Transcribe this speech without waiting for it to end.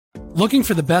Looking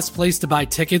for the best place to buy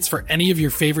tickets for any of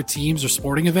your favorite teams or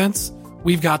sporting events?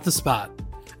 We've got the spot.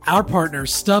 Our partner,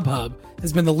 StubHub,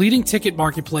 has been the leading ticket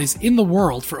marketplace in the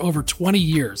world for over 20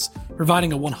 years,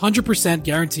 providing a 100%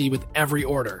 guarantee with every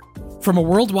order. From a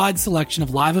worldwide selection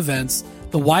of live events,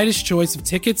 the widest choice of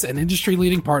tickets and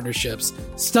industry-leading partnerships,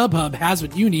 StubHub has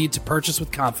what you need to purchase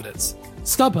with confidence.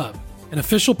 StubHub, an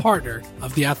official partner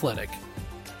of The Athletic.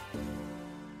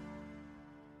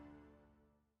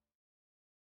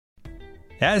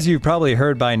 As you've probably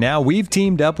heard by now, we've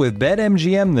teamed up with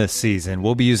BetMGM this season.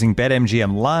 We'll be using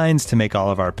BetMGM lines to make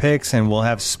all of our picks, and we'll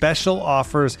have special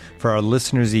offers for our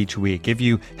listeners each week. If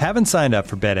you haven't signed up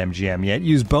for BetMGM yet,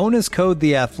 use bonus code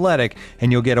THEATHLETIC,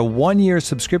 and you'll get a 1-year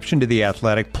subscription to The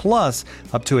Athletic, plus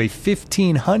up to a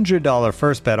 $1,500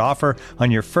 first bet offer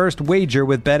on your first wager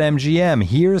with BetMGM.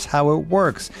 Here's how it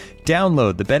works.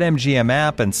 Download the BetMGM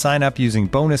app and sign up using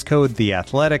bonus code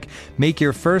THEATHLETIC. Make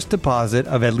your first deposit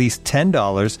of at least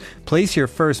 $10, place your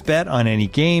first bet on any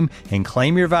game, and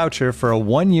claim your voucher for a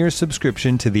 1-year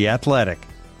subscription to The Athletic.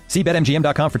 See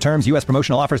BetMGM.com for terms. U.S.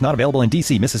 promotional offers not available in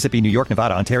D.C., Mississippi, New York,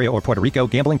 Nevada, Ontario, or Puerto Rico.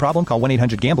 Gambling problem? Call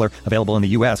 1-800-GAMBLER. Available in the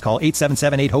U.S. Call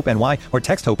 877-8-HOPE-NY or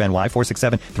text HOPE-NY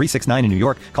 467-369 in New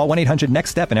York. Call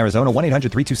 1-800-NEXT-STEP in Arizona.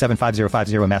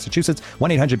 1-800-327-5050 in Massachusetts.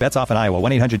 1-800-BETS-OFF in Iowa.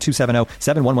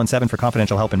 1-800-270-7117 for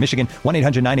confidential help in Michigan.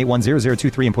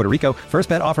 1-800-981-0023 in Puerto Rico. First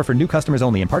bet offer for new customers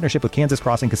only in partnership with Kansas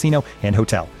Crossing Casino and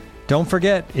Hotel. Don't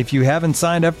forget, if you haven't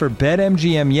signed up for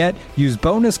BetMGM yet, use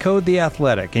bonus code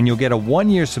THEATHLETIC, and you'll get a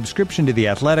 1-year subscription to The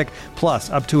Athletic, plus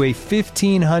up to a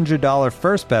 $1,500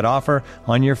 first bet offer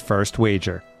on your first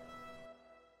wager.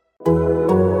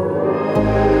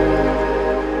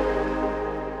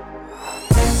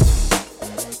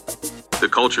 The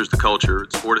culture is the culture.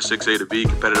 It's 4 to 6 A to B,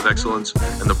 competitive excellence,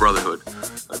 and the brotherhood.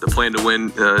 The plan to win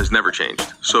has never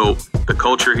changed. So the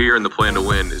culture here and the plan to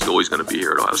win is always going to be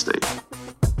here at Ohio State.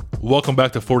 Welcome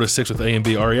back to 4 to 6 with A and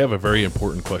B. Ari, I have a very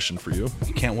important question for you.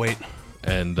 Can't wait.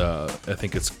 And I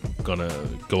think it's going to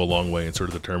go a long way in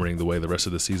sort of determining the way the rest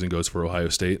of the season goes for Ohio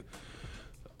State.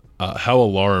 How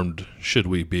alarmed should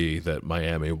we be that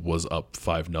Miami was up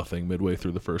 5-0 midway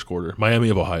through the first quarter? Miami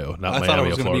of Ohio, not Miami of Florida. I thought it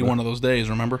was going to be one of those days,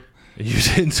 remember?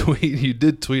 You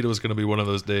did tweet it was going to be one of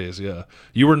those days, yeah.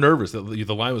 You were nervous. The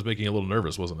line was making you a little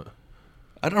nervous, wasn't it?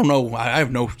 I don't know. I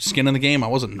have no skin in the game. I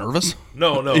wasn't nervous.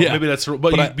 No. Yeah. Maybe that's.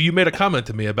 But you made a comment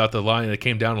to me about the line. It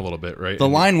came down a little bit, right? The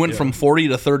line went from 40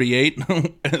 to 38.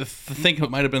 I think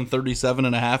it might have been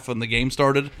 37.5 when the game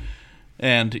started.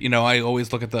 And I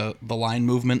always look at the line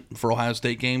movement for Ohio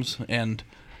State games, and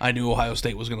I knew Ohio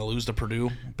State was going to lose to Purdue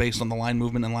based on the line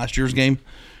movement in last year's game.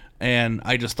 And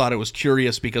I just thought it was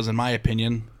curious because, in my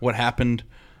opinion, what happened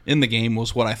in the game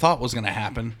was what I thought was going to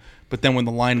happen. But then when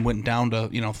the line went down to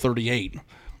 38,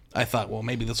 I thought, well,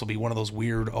 maybe this will be one of those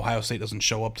weird Ohio State doesn't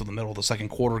show up to the middle of the second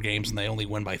quarter games and they only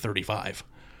win by 35.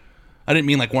 I didn't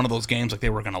mean like one of those games like they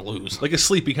were going to lose. Like a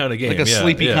sleepy kind of game. Like a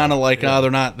sleepy kind of like,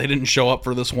 they didn't show up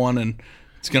for this one, and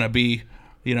it's going to be,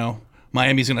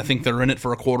 Miami's going to think they're in it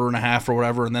for a quarter and a half or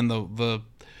whatever, and then the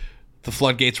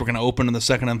floodgates were going to open in the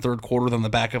second and third quarter, then the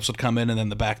backups would come in, and then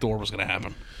the back door was going to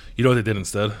happen. You know what they did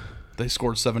instead? They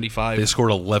scored 75. They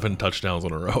scored 11 touchdowns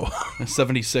in a row.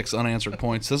 76 unanswered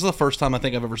points. This is the first time I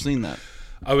think I've ever seen that.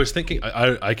 I was thinking,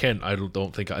 I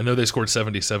know they scored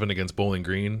 77 against Bowling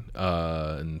Green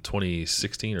in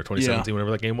 2016 or 2017, whenever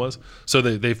that game was. So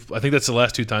I think that's the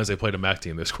last two times they played a MAC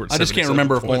team. They scored 77 I just can't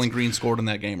remember points. if Bowling Green scored in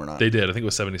that game or not. They did. I think it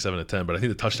was 77-10, but I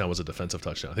think the touchdown was a defensive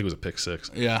touchdown. I think it was a pick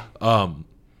six. Yeah. Is that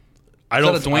a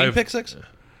Dwayne pick six?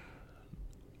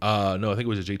 No, I think it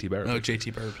was a JT Barrett. No,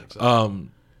 JT Barrett pick six.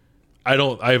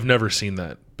 I've never seen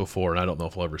that before, and I don't know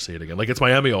if I'll ever see it again. Like, it's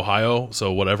Miami, Ohio,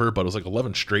 so whatever, but it was like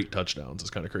 11 straight touchdowns.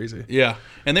 It's kind of crazy. Yeah,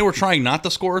 and they were trying not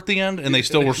to score at the end, and they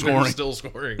still were scoring. Still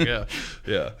scoring, yeah.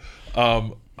 Yeah.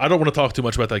 I don't want to talk too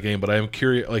much about that game, but I am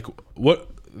curious, like, what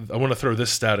I want to throw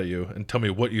this stat at you and tell me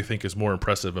what you think is more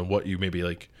impressive and what you maybe,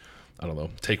 like, I don't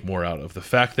know, take more out of. The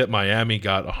fact that Miami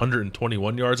got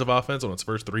 121 yards of offense on its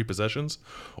first 3 possessions,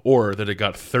 or that it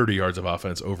got 30 yards of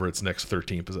offense over its next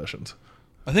 13 possessions.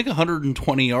 I think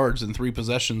 120 yards in 3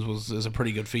 possessions is a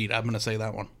pretty good feat. I'm going to say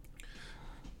that one.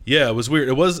 Yeah, it was weird.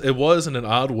 It was in an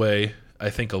odd way,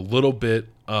 I think, a little bit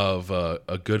of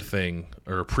a good thing,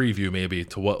 or a preview maybe,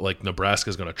 to what like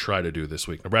Nebraska's going to try to do this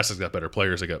week. Nebraska's got better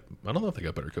players. I don't know if they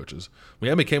got better coaches.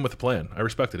 Miami came with a plan. I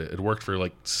respected it. It worked for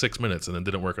like 6 minutes and then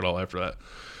didn't work at all after that.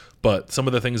 But some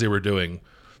of the things they were doing,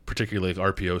 particularly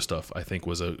like RPO stuff, I think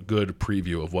was a good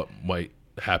preview of what might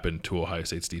happen to Ohio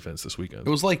State's defense this weekend. It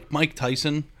was like Mike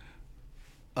Tyson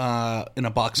in a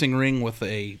boxing ring with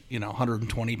a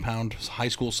 120-pound high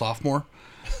school sophomore.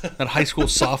 that high school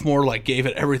sophomore like gave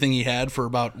it everything he had for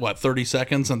about 30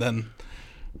 seconds, and then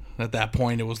at that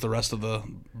point it was the rest of the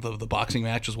boxing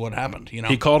match is what happened. You know,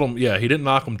 He called him. Yeah, he didn't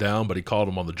knock him down, but he called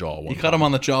him on the jaw. He caught him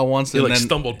on the jaw once. He and like then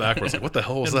stumbled backwards. Like, what the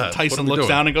hell was that? Tyson What are we looks doing?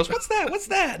 down and goes, "What's that? What's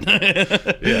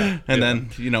that?" Yeah, And then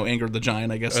angered the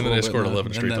Giant, I guess. and a then they little scored bit,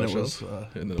 11 straight and then touchdowns. it was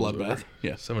And then it was bloodbath. over.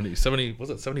 Yeah, 70 was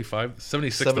it 75?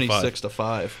 76 to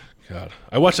 5. 76-5. God,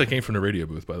 I watched that game from the radio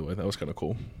booth. By the way, that was kind of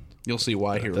cool. You'll see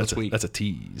why here this week. That's a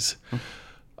tease.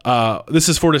 This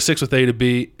is 4 to 6 with A to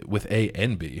B with A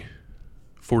and B.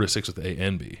 4 to 6 with A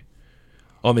and B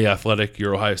on The Athletic,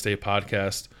 your Ohio State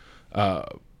podcast.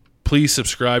 Please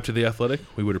subscribe to The Athletic.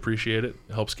 We would appreciate it.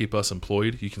 It helps keep us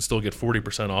employed. You can still get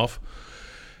 40% off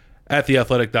at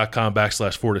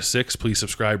theathletic.com/4 to 6. Please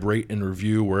subscribe, rate, and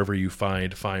review wherever you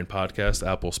find fine podcasts,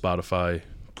 Apple, Spotify,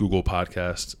 Google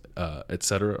Podcasts,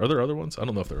 etc. Are there other ones? I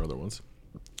don't know if there are other ones.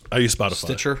 I use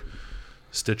Spotify.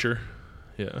 Stitcher.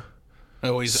 Yeah.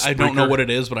 I don't know what it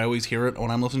is, but I always hear it when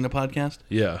I'm listening to podcast.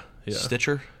 Yeah.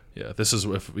 Stitcher. Yeah, this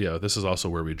is also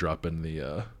where we drop in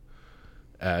the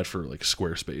ad for like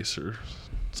Squarespace or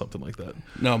something like that.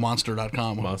 No,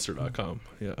 Monster.com. Monster.com.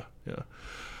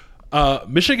 Yeah.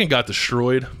 Michigan got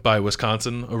destroyed by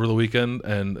Wisconsin over the weekend,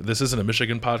 and this isn't a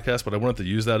Michigan podcast, but I wanted to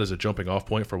use that as a jumping off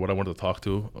point for what I wanted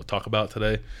to talk about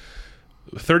today.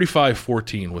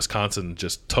 35-14, Wisconsin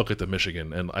just took it to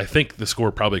Michigan, and I think the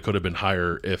score probably could have been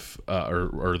higher if,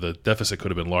 or the deficit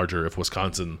could have been larger if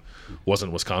Wisconsin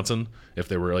wasn't Wisconsin. If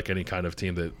they were like any kind of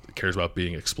team that cares about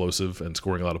being explosive and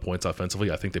scoring a lot of points offensively,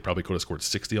 I think they probably could have scored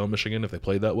 60 on Michigan if they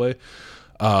played that way.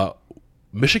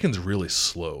 Michigan's really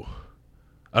slow.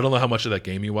 I don't know how much of that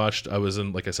game you watched. I was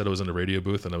in the radio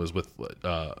booth, and I was with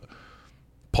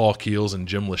Paul Keels and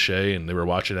Jim Lachey, and they were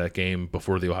watching that game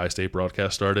before the Ohio State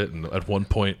broadcast started. And at one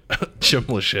point, Jim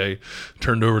Lachey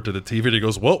turned over to the TV and he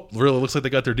goes, "Well, really looks like they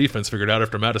got their defense figured out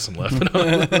after Madison left."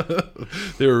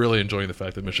 They were really enjoying the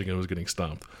fact that Michigan was getting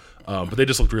stomped, but they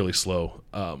just looked really slow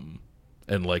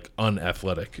and like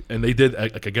unathletic. And they did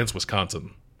like against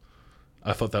Wisconsin.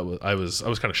 I thought that I was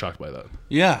kind of shocked by that.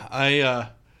 Yeah,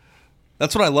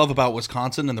 that's what I love about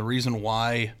Wisconsin, and the reason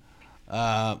why.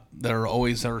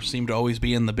 Seem to always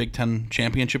be in the Big Ten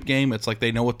championship game. It's like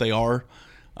they know what they are,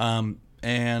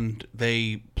 and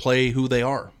they play who they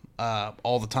are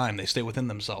all the time. They stay within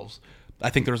themselves. I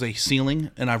think there's a ceiling,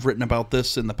 and I've written about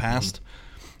this in the past.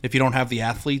 If you don't have the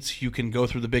athletes, you can go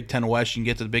through the Big Ten West, you can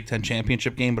get to the Big Ten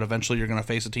championship game, but eventually you're going to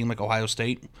face a team like Ohio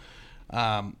State,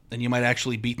 and you might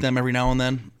actually beat them every now and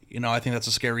then. I think that's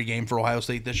a scary game for Ohio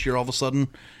State this year all of a sudden,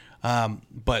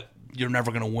 but you're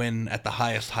never going to win at the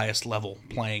highest level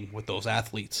playing with those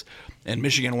athletes. And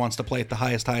Michigan wants to play at the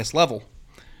highest level.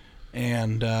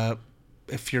 And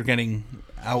if you're getting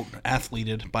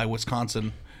out-athleted by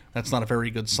Wisconsin, that's not a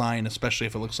very good sign, especially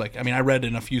if it looks like... I read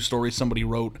in a few stories somebody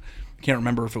wrote, I can't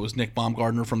remember if it was Nick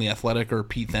Baumgardner from The Athletic or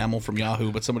Pete Thamel from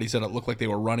Yahoo, but somebody said it looked like they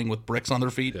were running with bricks on their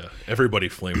feet. Yeah, everybody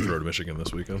flamethrowed Michigan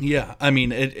this weekend. Yeah, I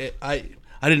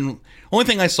didn't... Only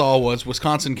thing I saw was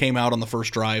Wisconsin came out on the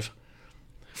first drive,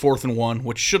 4th and 1,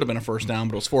 which should have been a first down,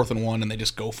 but it was 4th and 1, and they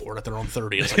just go for it at their own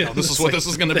 30. It's like, this is what this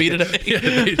is going to be today.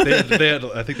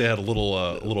 I think they had a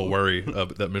little worry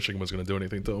that Michigan was going to do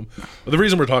anything to them. But the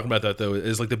reason we're talking about that, though,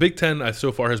 is like the Big Ten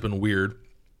so far has been weird.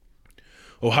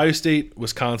 Ohio State,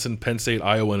 Wisconsin, Penn State,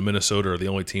 Iowa, and Minnesota are the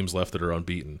only teams left that are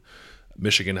unbeaten.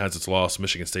 Michigan has its loss.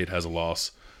 Michigan State has a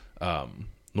loss.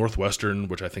 Northwestern,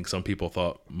 which I think some people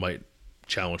thought might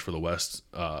challenge for the West,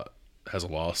 has a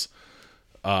loss.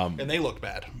 And they look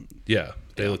bad. Yeah,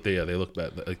 they look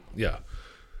bad. Like, yeah,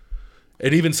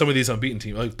 and even some of these unbeaten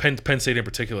teams, like Penn State in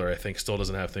particular, I think still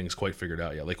doesn't have things quite figured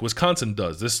out yet. Like Wisconsin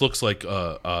does. This looks like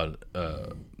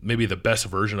maybe the best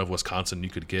version of Wisconsin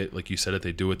you could get. Like you said,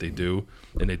 they do what they do,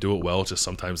 and they do it well. It's just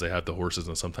sometimes they have the horses,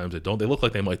 and sometimes they don't. They look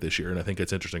like they might this year, and I think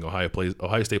it's interesting.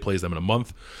 Ohio State plays them in a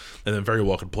month, and then very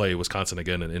well could play Wisconsin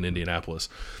again in Indianapolis.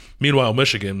 Meanwhile,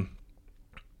 Michigan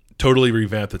totally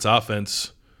revamped its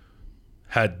offense.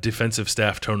 Had defensive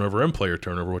staff turnover and player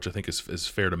turnover, which I think is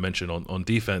fair to mention on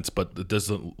defense, but it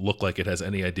doesn't look like it has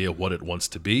any idea what it wants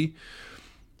to be,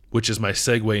 which is my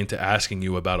segue into asking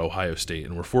you about Ohio State.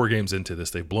 And we're 4 games into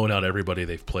this. They've blown out everybody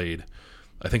they've played.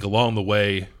 I think along the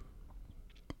way,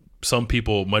 some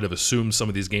people might have assumed some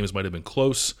of these games might have been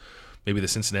close, maybe the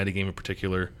Cincinnati game in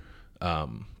particular,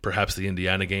 perhaps the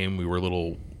Indiana game. We were a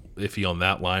little iffy on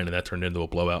that line, and that turned into a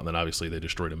blowout, and then obviously they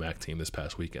destroyed a MAC team this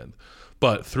past weekend.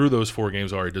 But through those 4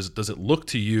 games, Ari, does it look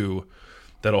to you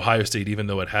that Ohio State, even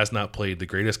though it has not played the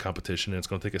greatest competition, and it's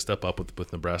going to take a step up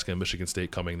with Nebraska and Michigan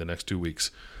State coming the next 2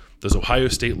 weeks, Does Ohio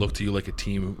State look to you like a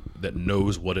team that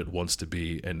knows what it wants to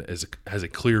be and has a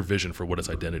clear vision for what its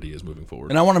identity is moving forward?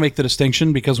 And I want to make the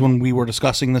distinction because when we were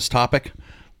discussing this topic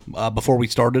before we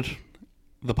started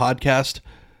the podcast,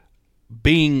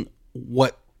 being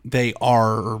what they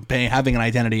are or having an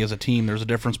identity as a team, there's a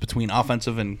difference between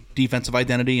offensive and defensive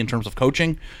identity in terms of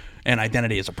coaching and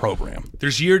identity as a program.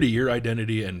 There's year-to-year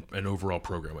identity and overall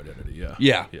program identity,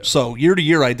 Yeah. So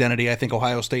year-to-year identity, I think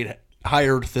Ohio State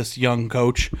hired this young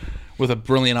coach with a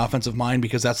brilliant offensive mind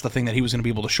because that's the thing that he was going to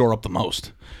be able to shore up the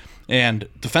most. And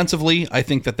defensively, I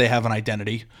think that they have an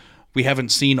identity. We haven't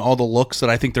seen all the looks that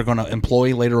I think they're going to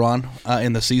employ later on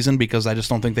in the season because I just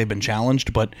don't think they've been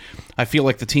challenged. But I feel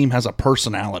like the team has a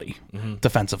personality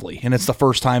defensively. And it's the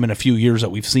first time in a few years that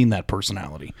we've seen that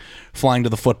personality. Flying to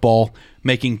the football,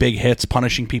 making big hits,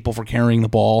 punishing people for carrying the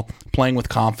ball, playing with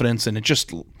confidence. And it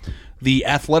just, the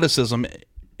athleticism,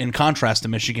 in contrast to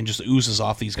Michigan, just oozes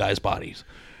off these guys' bodies.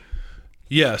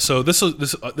 Yeah, so this is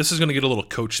going to get a little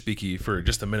coach speaky for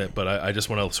just a minute, but I just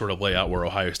want to sort of lay out where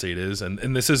Ohio State is,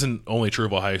 and this isn't only true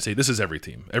of Ohio State. This is every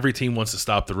team. Every team wants to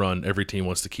stop the run. Every team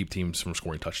wants to keep teams from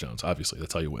scoring touchdowns. Obviously,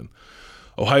 that's how you win.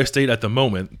 Ohio State at the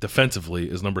moment, defensively,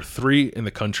 is number 3 in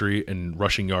the country in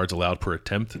rushing yards allowed per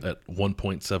attempt at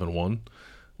 1.71,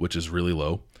 which is really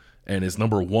low, and is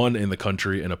number 1 in the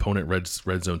country in opponent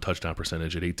red zone touchdown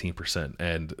percentage at 18%.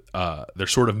 And they're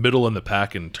sort of middle in the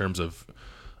pack in terms of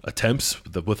attempts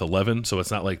with 11, so it's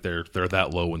not like they're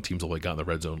that low when teams only got in the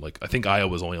red zone. Like I think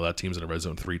Iowa's only allowed teams in the red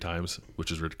zone 3 times,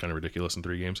 which is kind of ridiculous in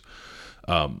 3 games.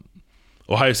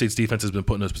 Ohio State's defense has been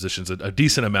put in those positions a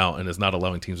decent amount and is not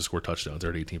allowing teams to score touchdowns. They're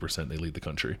at 18%. They lead the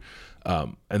country,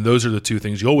 and those are the 2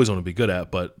 things you always want to be good at.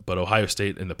 But Ohio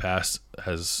State in the past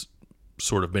has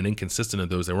sort of been inconsistent in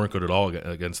those. They weren't good at all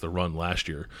against the run last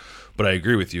year. But I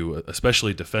agree with you,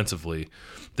 especially defensively.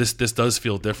 This does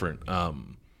feel different.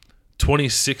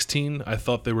 2016, I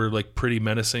thought they were like pretty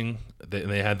menacing.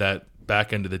 They had that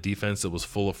back end of the defense that was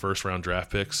full of first-round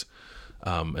draft picks,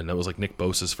 and that was like Nick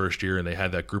Bosa's first year. And they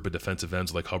had that group of defensive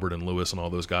ends like Hubbard and Lewis and all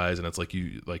those guys. And it's like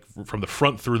from the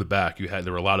front through the back,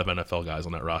 there were a lot of NFL guys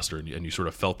on that roster, and you sort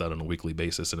of felt that on a weekly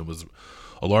basis. And it was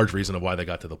a large reason of why they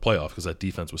got to the playoff because that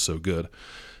defense was so good.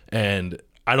 And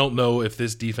I don't know if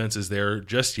this defense is there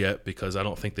just yet because I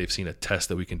don't think they've seen a test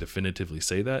that we can definitively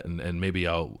say that. And maybe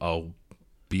I'll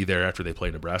be there after they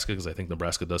play Nebraska because I think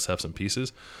Nebraska does have some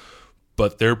pieces,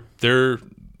 but they're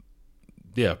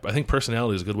I think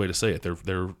personality is a good way to say it.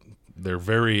 They're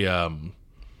very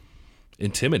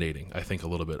intimidating. I think a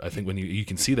little bit. I think when you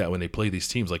can see that when they play these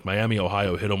teams like Miami,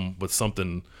 Ohio hit them with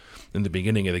something in the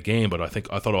beginning of the game, but I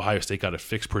thought Ohio State got it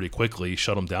fixed pretty quickly,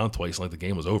 shut them down twice, and like the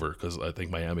game was over because I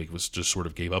think Miami was just sort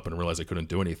of gave up and realized they couldn't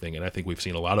do anything. And I think we've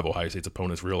seen a lot of Ohio State's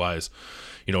opponents realize,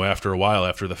 after a while,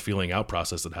 after the feeling out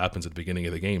process that happens at the beginning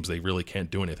of the games, they really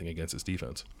can't do anything against this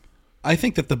defense. I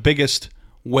think that the biggest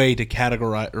way to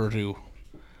categorize or to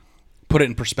put it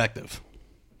in perspective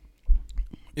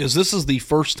is this is the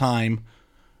first time,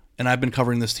 and I've been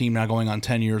covering this team now going on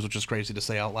 10 years, which is crazy to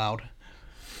say out loud.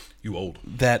 You old.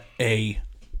 That a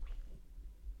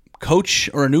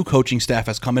coach or a new coaching staff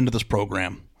has come into this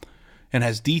program and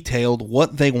has detailed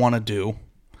what they want to do,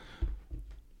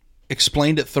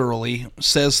 explained it thoroughly,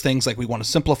 says things like we want to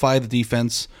simplify the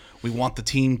defense, we want the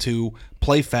team to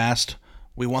play fast,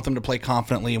 we want them to play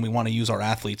confidently, and we want to use our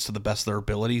athletes to the best of their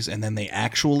abilities, and then they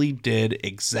actually did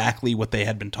exactly what they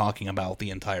had been talking about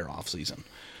the entire offseason.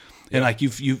 And like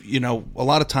a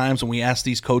lot of times when we ask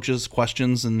these coaches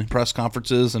questions in press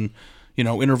conferences and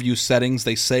interview settings,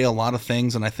 they say a lot of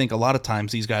things, and I think a lot of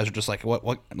times these guys are just like,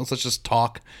 what? Let's just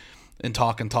talk and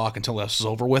talk and talk until this is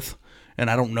over with. And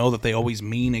I don't know that they always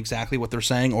mean exactly what they're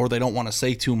saying, or they don't want to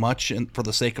say too much for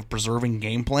the sake of preserving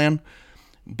game plan.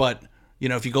 But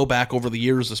if you go back over the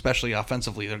years, especially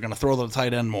offensively, they're going to throw the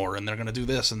tight end more, and they're going to do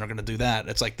this, and they're going to do that.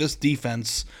 It's like this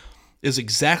defense is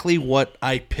exactly what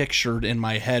I pictured in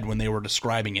my head when they were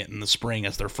describing it in the spring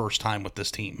as their first time with this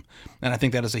team. And I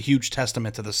think that is a huge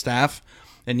testament to the staff.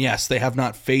 And yes, they have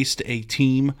not faced a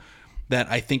team that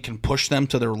I think can push them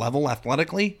to their level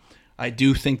athletically. I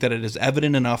do think that it is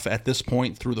evident enough at this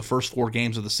point through the first 4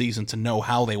 games of the season to know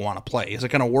how they want to play. Is it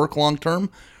going to work long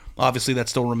term? Obviously, that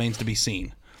still remains to be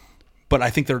seen. But I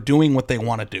think they're doing what they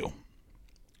want to do.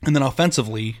 And then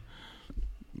offensively,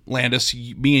 Landis,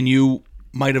 me and you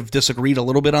might have disagreed a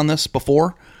little bit on this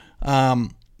before. I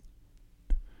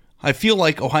feel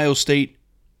like Ohio State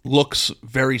looks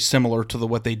very similar to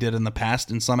what they did in the past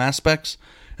in some aspects.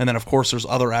 And then, of course, there's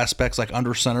other aspects like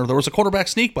under center. There was a quarterback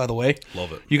sneak, by the way.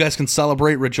 Love it. You guys can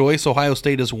celebrate, rejoice. Ohio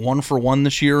State is 1 for 1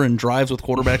 this year in drives with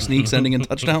quarterback sneaks ending in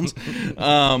touchdowns.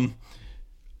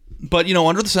 But,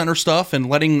 under the center stuff and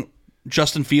letting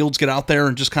Justin Fields get out there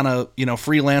and just kind of,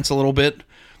 freelance a little bit.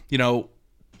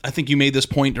 I think you made this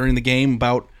point during the game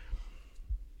about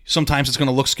sometimes it's going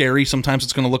to look scary, sometimes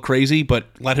it's going to look crazy, but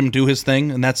let him do his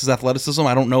thing, and that's his athleticism.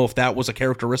 I don't know if that was a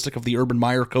characteristic of the Urban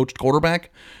Meyer coached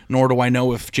quarterback, nor do I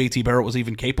know if JT Barrett was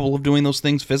even capable of doing those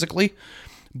things physically.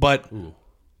 But Ooh.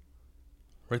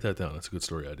 Write that down. That's a good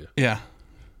story idea. Yeah.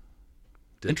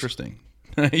 Dibs. Interesting.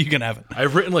 You can have it.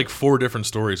 I've written like 4 different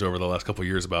stories over the last couple of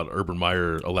years about Urban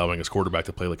Meyer allowing his quarterback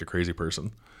to play like a crazy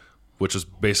person, which is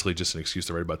basically just an excuse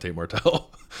to write about Tate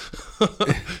Martell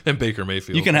and Baker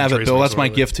Mayfield. You can have it, Bill. That's my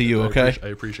gift to you, okay? I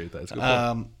appreciate that. It's a good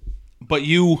point. But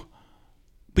you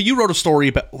wrote a story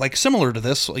about, like, similar to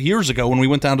this years ago when we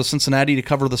went down to Cincinnati to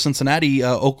cover the Cincinnati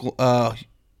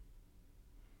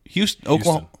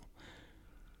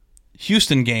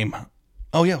Houston game.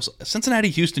 Oh, yeah.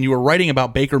 Cincinnati-Houston. You were writing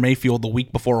about Baker Mayfield the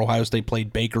week before Ohio State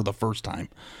played Baker the first time.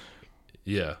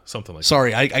 Yeah, something like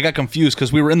Sorry, I got confused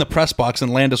because we were in the press box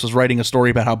and Landis was writing a story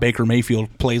about how Baker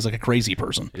Mayfield plays like a crazy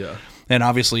person. Yeah. And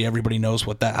obviously everybody knows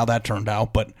how that turned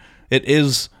out, but it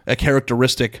is a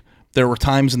characteristic. There were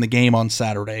times in the game on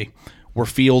Saturday where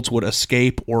Fields would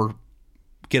escape or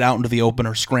get out into the open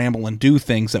or scramble and do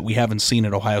things that we haven't seen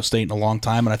at Ohio State in a long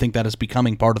time, and I think that is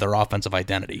becoming part of their offensive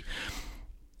identity.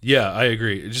 Yeah, I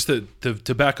agree. Just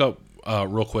to back up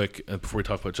real quick before we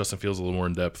talk about Justin Fields a little more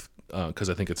in depth, because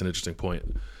I think it's an interesting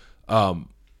point.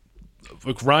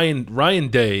 Look, Ryan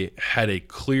Day had a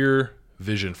clear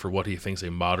vision for what he thinks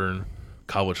a modern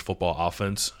college football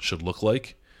offense should look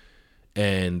like,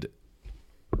 and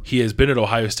he has been at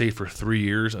Ohio State for 3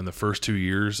 years, and the first 2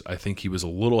 years, I think he was a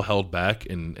little held back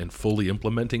in fully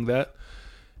implementing that.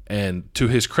 And to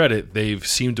his credit, they've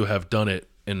seemed to have done it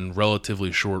in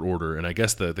relatively short order, and I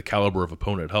guess the caliber of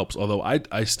opponent helps. Although I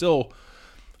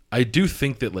do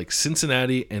think that like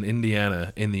Cincinnati and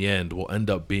Indiana in the end will end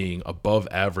up being above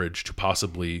average to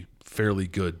possibly fairly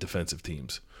good defensive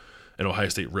teams, and Ohio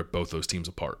State ripped both those teams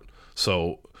apart.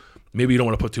 So maybe you don't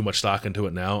want to put too much stock into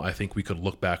it now. I think we could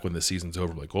look back when the season's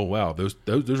over like, oh wow, those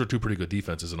are 2 pretty good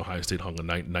defenses, and Ohio State hung a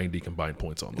 90 combined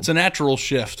points on them. It's a natural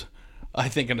shift, I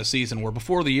think, in a season where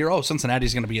before the year,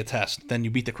 Cincinnati's going to be a test. Then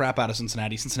you beat the crap out of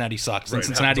Cincinnati. Cincinnati sucks. Then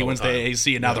Cincinnati wins the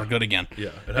AAC, and now they're good again. Yeah,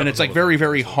 and it's like very,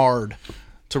 very hard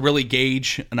to really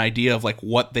gauge an idea of like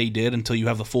what they did until you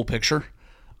have the full picture.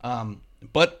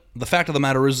 But the fact of the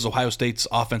matter is Ohio State's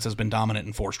offense has been dominant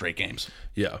in 4 straight games.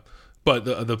 Yeah. But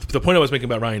the point I was making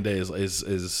about Ryan Day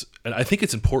is and I think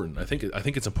it's important. I think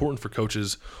it's important for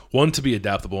coaches, one, to be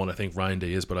adaptable, and I think Ryan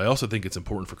Day is, but I also think it's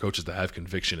important for coaches to have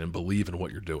conviction and believe in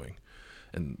what you're doing.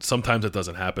 And sometimes it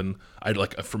doesn't happen.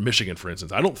 For Michigan, for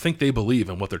instance, I don't think they believe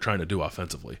in what they're trying to do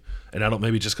offensively, and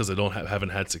maybe just because they haven't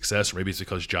had success, or maybe it's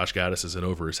because Josh Gaddis is in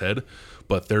over his head.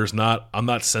 But I'm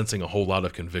not sensing a whole lot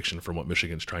of conviction from what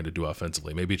Michigan's trying to do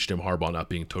offensively. Maybe it's Jim Harbaugh not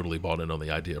being totally bought in on the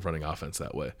idea of running offense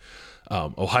that way.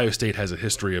 Ohio State has a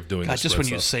history of doing. Just when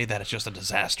you say that, it's just a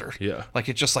disaster. Yeah, like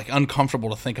it's just like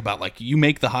uncomfortable to think about. Like you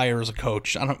make the hire as a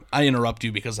coach. I interrupt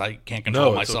you because I can't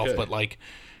control myself, okay. But like,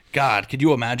 God, could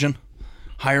you imagine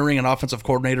hiring an offensive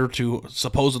coordinator to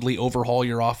supposedly overhaul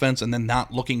your offense and then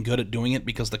not looking good at doing it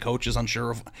because the coach is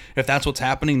unsure of if that's what's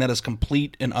happening? That is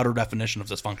complete and utter definition of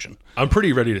dysfunction. I'm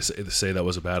pretty ready to say that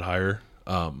was a bad hire.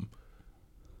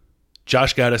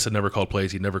 Josh Gaddis had never called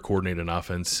plays. He never coordinated an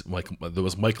offense. Like there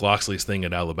was Mike Loxley's thing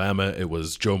at Alabama. It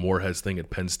was Joe Moorhead's thing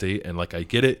at Penn State. And like I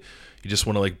get it. You just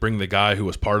want to like bring the guy who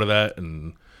was part of that,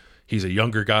 and he's a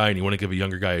younger guy, and you want to give a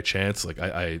younger guy a chance. Like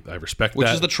I respect Which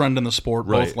that. Which is the trend in the sport,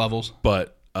 right. Both levels.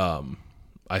 But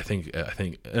I think I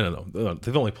don't know.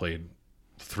 They've only played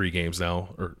 3 games now,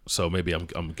 or so. Maybe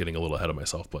I'm getting a little ahead of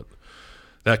myself, but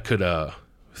that could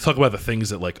talk about the things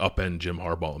that like upend Jim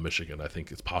Harbaugh in Michigan. I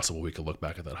think it's possible we could look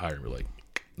back at that hire and be like,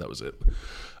 that was it.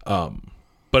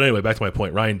 But anyway, back to my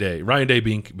point. Ryan Day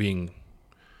being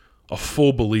a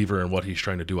full believer in what he's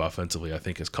trying to do offensively, I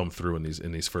think has come through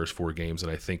in these first 4 games.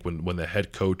 And I think when the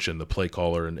head coach and the play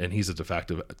caller, and he's a de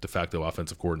facto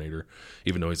offensive coordinator,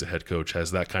 even though he's a head coach,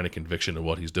 has that kind of conviction in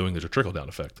what he's doing, there's a trickle-down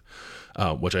effect,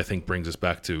 which I think brings us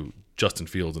back to Justin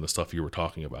Fields and the stuff you were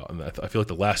talking about. And I feel like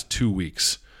the last 2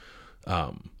 weeks,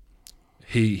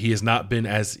 he has not been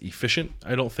as efficient,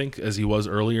 I don't think, as he was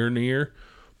earlier in the year.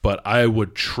 But I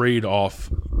would trade off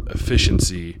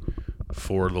efficiency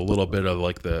for the little bit of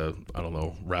like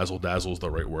razzle dazzle is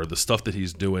the right word, the stuff that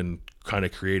he's doing, kind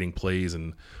of creating plays,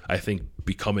 and I think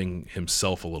becoming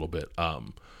himself a little bit.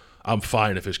 I'm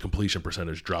fine if his completion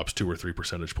percentage drops 2 or 3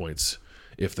 percentage points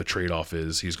if the trade-off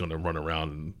is he's going to run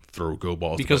around and throw go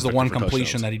balls. Because the one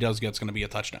completion that he does get is going to be a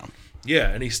touchdown. Yeah,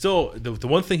 and he's still the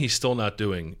one thing he's still not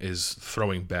doing is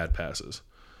throwing bad passes.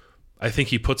 I think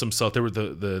he puts himself. There were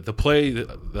the play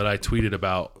that I tweeted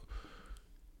about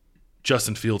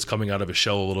Justin Fields coming out of his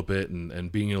shell a little bit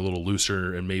and being a little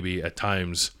looser and maybe at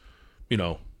times,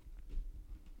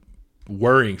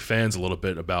 worrying fans a little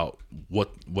bit about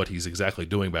what he's exactly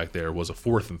doing back there was a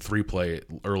 4th and 3 play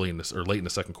late in the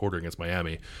second quarter against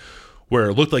Miami, where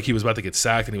it looked like he was about to get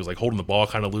sacked and he was like holding the ball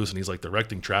kind of loose and he's like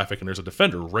directing traffic and there's a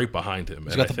defender right behind him.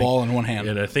 He's got the ball in one hand.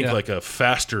 And I think like a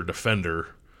faster defender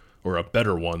or a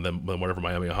better one than whatever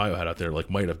Miami, Ohio had out there like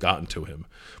might have gotten to him.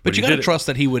 But you got to trust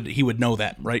that he would know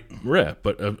that, right? Yeah,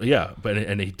 but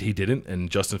he didn't, and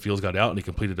Justin Fields got out and he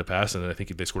completed the pass, and I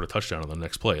think they scored a touchdown on the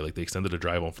next play. Like they extended a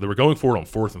drive on. They were going for it on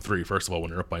 4th and 3. First of all, when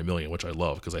they're up by a million, which I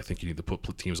love because I think you need to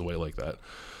put teams away like that.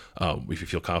 If you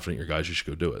feel confident in your guys, you should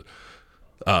go do it.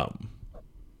 But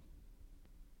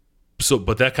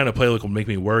that kind of play will make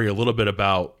me worry a little bit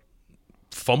about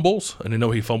fumbles. And I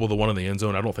know he fumbled the one in the end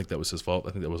zone. I don't think that was his fault.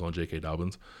 I think that was on J.K.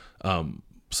 Dobbins.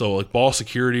 So like ball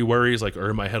security worries are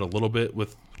in my head a little bit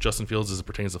with Justin Fields as it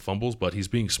pertains to fumbles, but he's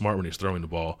being smart when he's throwing the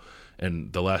ball.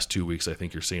 And the last 2 weeks, I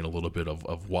think you're seeing a little bit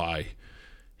of why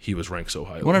he was ranked so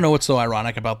highly. You want to know what's so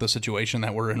ironic about the situation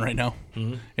that we're in right now?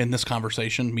 Mm-hmm. In this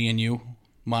conversation, me and you,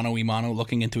 mano y mano,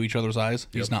 looking into each other's eyes.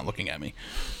 Yep. He's not looking at me.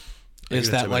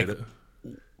 Is that like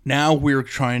now we're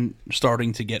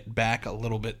starting to get back a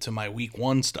little bit to my week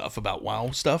 1 stuff about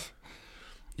WoW stuff?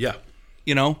 Yeah.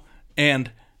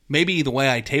 And maybe the way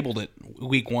I tabled it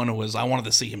week 1 was I wanted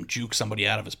to see him juke somebody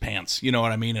out of his pants, you know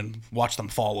what I mean, and watch them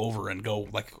fall over and go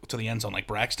like to the end zone like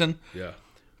Braxton. Yeah.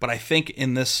 But I think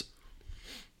in this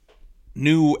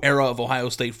new era of Ohio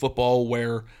State football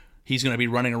where he's going to be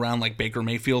running around like Baker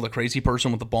Mayfield, a crazy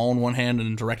person with the ball in one hand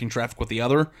and directing traffic with the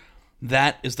other,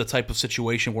 that is the type of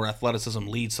situation where athleticism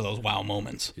leads to those wow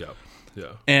moments. Yeah.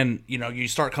 Yeah. And, you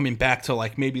start coming back to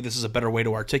like maybe this is a better way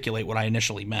to articulate what I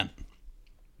initially meant.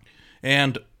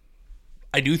 And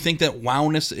I do think that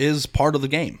wowness is part of the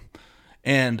game.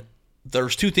 And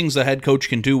there's 2 things a head coach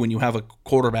can do when you have a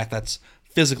quarterback that's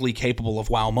physically capable of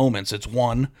wow moments. It's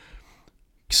 1,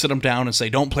 sit him down and say,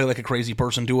 don't play like a crazy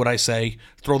person, do what I say,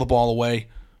 throw the ball away,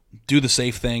 do the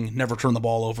safe thing, never turn the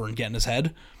ball over and get in his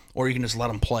head, or you can just let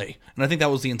him play. And I think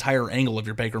that was the entire angle of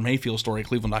your Baker Mayfield story at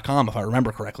Cleveland.com, if I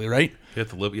remember correctly, right? You have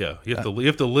to live, yeah. You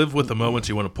have to live with the moments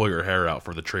you want to pull your hair out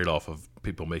for the trade-off of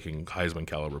people making Heisman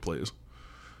caliber plays.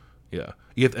 Yeah,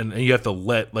 you have to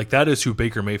let, like, that is who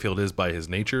Baker Mayfield is by his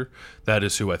nature. That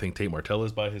is who I think Tate Martell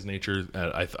is by his nature.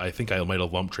 I think I might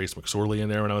have lumped Trace McSorley in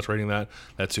there when I was writing that.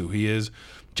 That's who he is.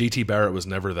 J.T. Barrett was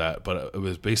never that, but it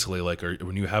was basically like,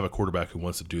 when you have a quarterback who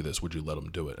wants to do this, would you let him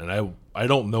do it? And I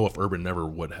don't know if Urban never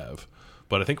would have,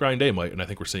 but I think Ryan Day might, and I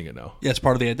think we're seeing it now. Yeah, it's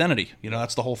part of the identity.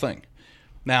 That's the whole thing.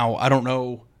 Now, I don't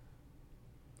know.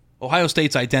 Ohio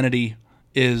State's identity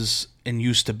is and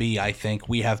used to be, I think,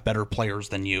 we have better players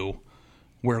than you.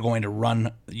 We're going to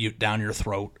run you down your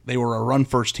throat. They were a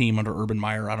run-first team under Urban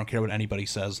Meyer. I don't care what anybody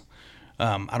says.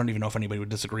 I don't even know if anybody would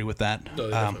disagree with that. No,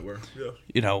 they definitely were.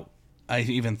 Yeah. I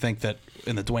even think that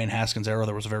in the Dwayne Haskins era,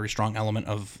 there was a very strong element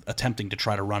of attempting to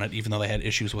try to run it, even though they had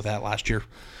issues with that last year.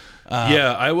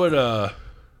 Yeah, I would.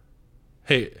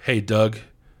 Hey, Doug.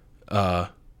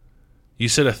 You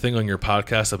said a thing on your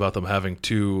podcast about them having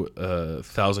 2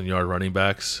 1,000-yard running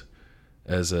backs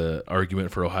as an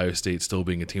argument for Ohio State still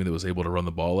being a team that was able to run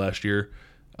the ball last year.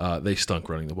 They stunk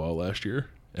running the ball last year.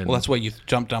 And well, that's why you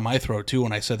jumped down my throat, too,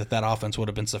 when I said that offense would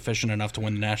have been sufficient enough to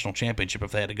win the national championship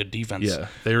if they had a good defense. Yeah,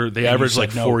 they averaged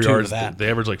like 4 yards. They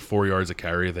averaged like 4 yards a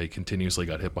carry. They continuously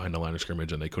got hit behind the line of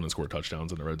scrimmage, and they couldn't score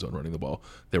touchdowns in the red zone running the ball.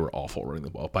 They were awful running the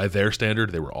ball. By their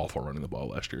standard, they were awful running the ball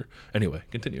last year. Anyway,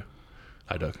 continue.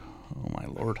 Hi, Doug. Oh, my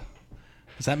Lord.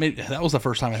 That was the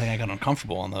first time I think I got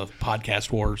uncomfortable on the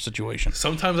podcast war situation.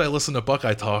 Sometimes I listen to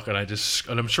Buckeye talk and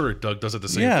I'm sure Doug does it the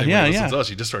same thing when he listens to us.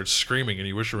 He just starts screaming and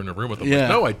you wish you were in a room with him. Yeah. Like,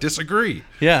 no, I disagree.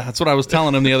 Yeah, that's what I was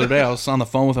telling him the other day. I was on the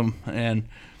phone with him and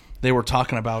they were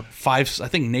talking about I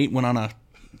think Nate went on a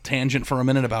tangent for a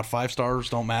minute about 5 stars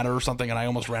don't matter or something, and I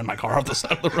almost ran my car off the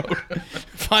side of the road.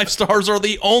 5 stars are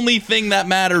the only thing that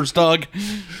matters, Doug.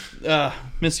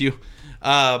 Miss you.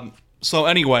 So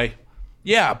anyway,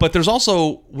 yeah, but there's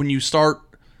also, when you start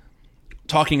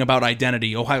talking about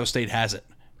identity, Ohio State has it.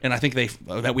 And I think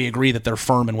that we agree that they're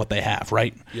firm in what they have,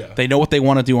 right? Yeah. They know what they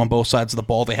want to do on both sides of the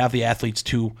ball. They have the athletes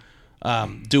to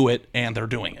do it, and they're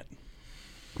doing it.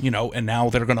 And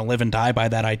now they're going to live and die by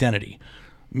that identity.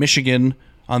 Michigan,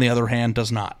 on the other hand,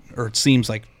 does not. Or it seems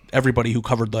like everybody who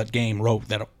covered that game wrote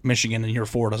that Michigan in year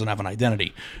 4 doesn't have an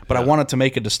identity. But I wanted to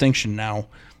make a distinction now,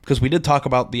 because we did talk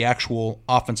about the actual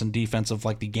offense and defense of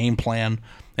like the game plan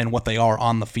and what they are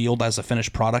on the field as a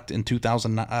finished product in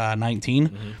 2019.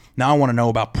 Mm-hmm. Now I want to know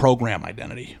about program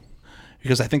identity.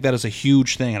 because I think that is a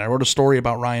huge thing. And I wrote a story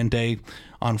about Ryan Day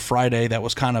on Friday that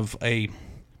was kind of a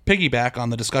piggyback on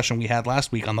the discussion we had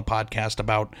last week on the podcast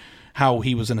about how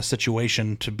he was in a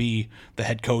situation to be the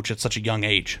head coach at such a young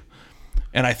age.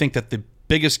 And I think that the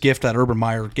biggest gift that Urban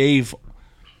Meyer gave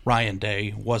Ryan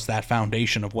Day was that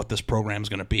foundation of what this program is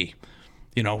going to be.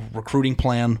 Recruiting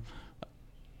plan,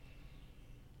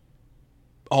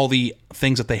 all the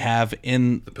things that they have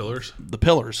in The pillars? The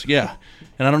pillars, yeah.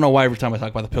 And I don't know why every time I talk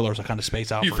about the pillars, I kind of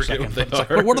space out You for a forget second. what they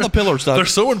It's are. like, what are the pillars, Doug? They're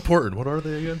so important. What are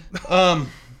they again?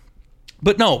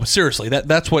 But no, seriously,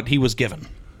 that's what he was given.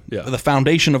 Yeah. The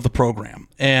foundation of the program.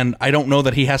 And I don't know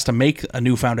that he has to make a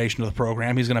new foundation of the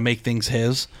program. He's going to make things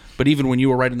his. But even when you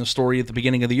were writing the story at the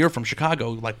beginning of the year from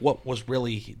Chicago, like, what was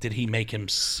really, did he make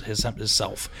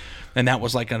himself? And that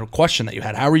was like a question that you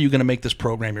had. How are you going to make this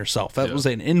program yourself? That was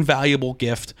an invaluable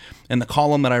gift. And the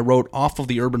column that I wrote off of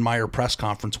the Urban Meyer press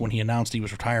conference when he announced he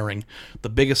was retiring, the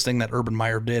biggest thing that Urban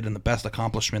Meyer did and the best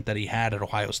accomplishment that he had at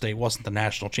Ohio State wasn't the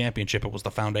national championship. It was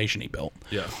the foundation he built.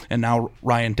 Yeah. And now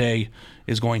Ryan Day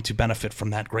is going to benefit from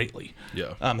that greatly.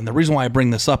 Yeah. And the reason why I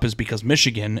bring this up is because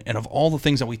Michigan, and of all the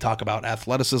things that we talk about,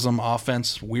 athleticism,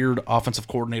 offense, weird offensive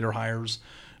coordinator hires,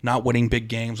 not winning big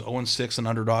games, 0-6 and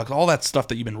underdogs, all that stuff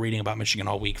that you've been reading about Michigan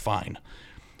all week, fine.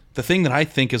 The thing that I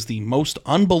think is the most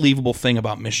unbelievable thing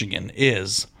about Michigan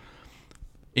is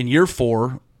in year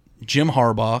 4, Jim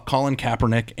Harbaugh, Colin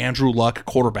Kaepernick, Andrew Luck,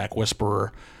 quarterback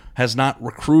whisperer, has not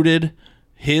recruited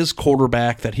his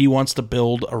quarterback that he wants to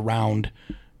build around,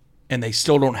 and they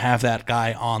still don't have that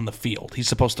guy on the field. He's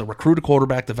supposed to recruit a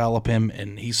quarterback, develop him,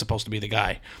 and he's supposed to be the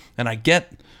guy. And I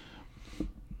get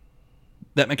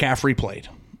that McCaffrey played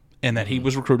and that he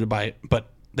was recruited by it, but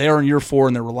they are in year 4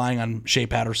 and they're relying on Shea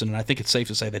Patterson, and I think it's safe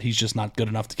to say that he's just not good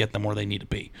enough to get them where they need to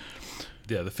be.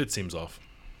 Yeah, the fit seems off.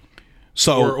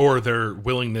 So, Or their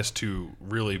willingness to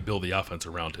really build the offense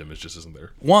around him just isn't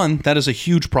there. one, that is a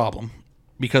huge problem,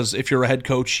 because if you're a head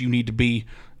coach, you need to be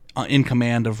in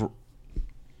command of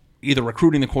either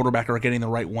recruiting the quarterback or getting the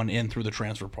right one in through the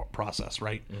transfer process,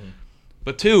 right? Mm-hmm.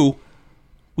 But 2,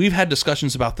 we've had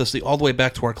discussions about this all the way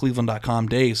back to our Cleveland.com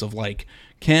days of like,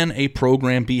 can a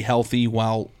program be healthy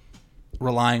while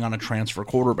relying on a transfer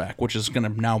quarterback, which is going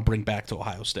to now bring back to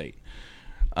Ohio State.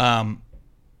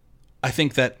 I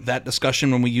think that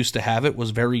discussion when we used to have it was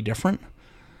very different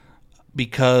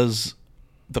because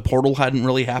the portal hadn't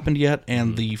really happened yet,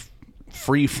 and the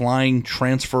free-flying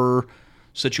transfer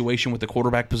situation with the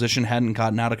quarterback position hadn't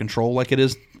gotten out of control like it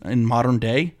is in modern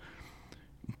day.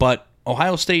 But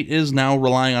Ohio State is now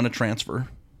relying on a transfer,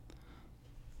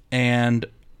 and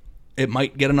it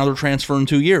might get another transfer in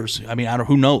 2 years. I mean,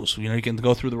 who knows? You can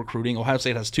go through the recruiting. Ohio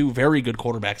State has 2 very good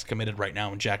quarterbacks committed right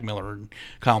now in Jack Miller and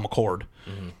Kyle McCord.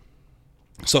 Mm-hmm.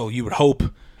 So you would hope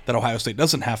that Ohio State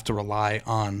doesn't have to rely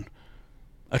on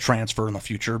a transfer in the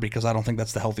future, because I don't think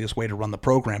that's the healthiest way to run the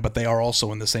program. But they are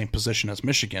also in the same position as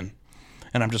Michigan.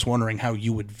 And I'm just wondering how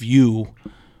you would view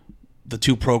the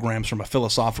 2 programs from a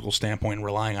philosophical standpoint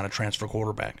relying on a transfer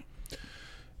quarterback.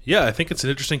 Yeah, I think it's an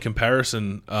interesting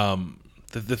comparison.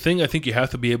 The thing I think you have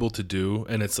to be able to do,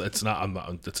 and it's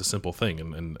a simple thing,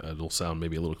 and it'll sound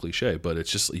maybe a little cliche, but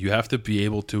it's just you have to be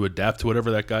able to adapt to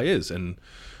whatever that guy is. And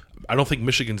I don't think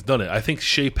Michigan's done it. I think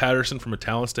Shea Patterson, from a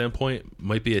talent standpoint,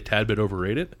 might be a tad bit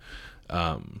overrated.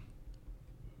 And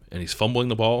he's fumbling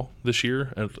the ball this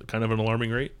year at kind of an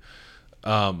alarming rate.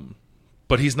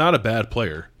 But he's not a bad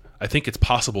player. I think it's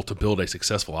possible to build a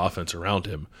successful offense around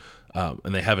him,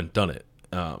 and they haven't done it.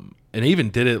 And they even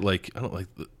did it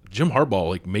Jim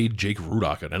Harbaugh made Jake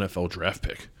Rudock an NFL draft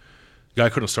pick. The guy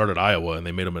couldn't start at Iowa, and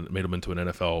they made him into an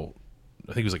NFL.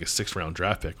 I think it was like a 6th-round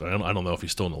draft pick. I don't know if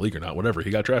he's still in the league or not. Whatever,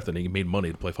 he got drafted and he made money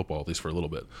to play football, at least for a little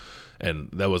bit. And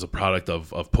that was a product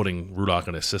of putting Rudock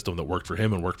in a system that worked for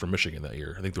him and worked for Michigan that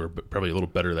year. I think they were probably a little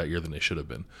better that year than they should have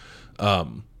been.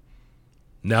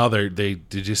 Now they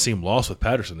just seem lost with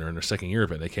Patterson. They're in their 2nd year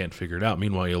of it. They can't figure it out.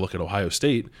 Meanwhile, you look at Ohio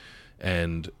State,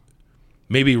 and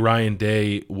maybe Ryan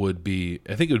Day would be –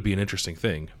 I think it would be an interesting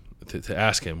thing to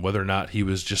ask him whether or not he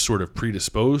was just sort of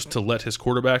predisposed to let his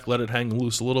quarterback let it hang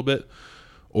loose a little bit,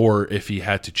 or if he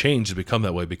had to change to become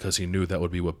that way because he knew that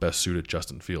would be what best suited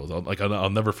Justin Fields. I'll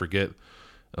never forget.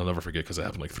 I'll never forget because it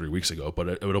happened 3 weeks ago. But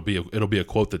it'll be a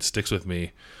quote that sticks with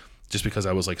me, just because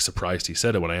I was surprised he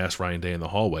said it when I asked Ryan Day in the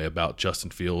hallway about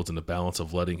Justin Fields and the balance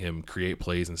of letting him create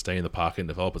plays and stay in the pocket and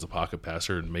develop as a pocket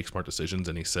passer and make smart decisions.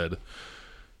 And he said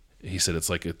it's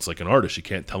like an artist. You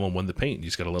can't tell them when to paint. You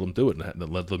just got to let them do it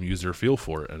and let them use their feel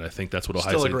for it. And I think that's what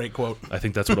Ohio State. Still a great quote. I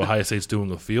think that's what Ohio State's doing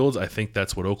with Fields. I think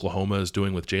that's what Oklahoma is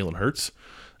doing with Jalen Hurts.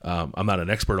 I'm not an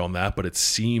expert on that, but it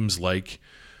seems like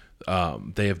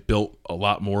They have built a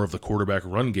lot more of the quarterback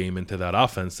run game into that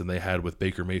offense than they had with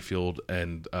Baker Mayfield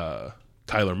and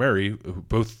Kyler Murray.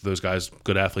 Both those guys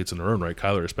good athletes in their own right,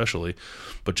 Kyler especially.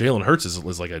 But Jalen Hurts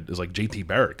is like JT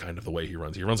Barrett kind of the way he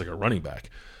runs. He runs like a running back.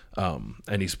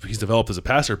 And he's developed as a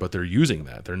passer, but they're using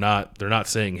that. They're not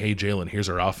saying, "Hey, Jalen, here's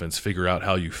our offense. Figure out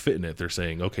how you fit in it." They're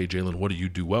saying, "Okay, Jalen, what do you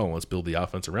do well? Let's build the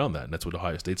offense around that." And that's what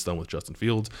Ohio State's done with Justin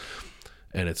Fields.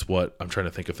 And it's what I'm trying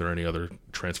to think if there are any other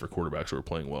transfer quarterbacks who are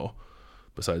playing well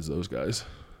besides those guys.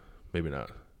 Maybe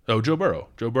not. Oh, Joe Burrow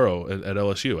at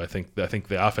LSU. I think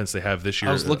the offense they have this year.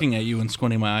 I was looking at you and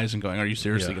squinting my eyes and going, "Are you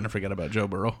seriously going to forget about Joe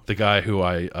Burrow?" The guy who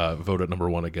I voted number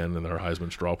 1 again in our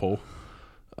Heisman straw poll.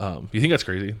 You think that's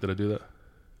crazy? Did I do that?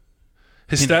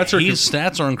 His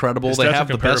stats are incredible. They have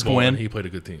the best win. He played a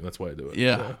good team. That's why I do it.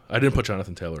 Yeah. I didn't put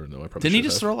Jonathan Taylor in though. I probably didn't he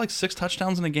just throw like 6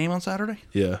 touchdowns in a game on Saturday?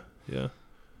 Yeah.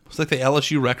 It's like the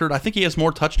LSU record. I think he has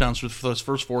more touchdowns for those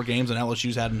first 4 games than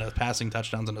LSU's had in passing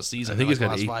touchdowns in a season. I think he's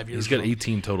got 5 years. He's got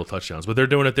 18 total touchdowns, but they're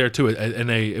doing it there too. And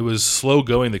it was slow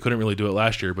going. They couldn't really do it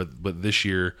last year, but this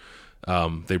year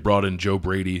they brought in Joe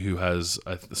Brady, who has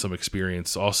some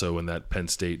experience also in that Penn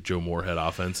State Joe Moorhead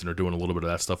offense, and they're doing a little bit of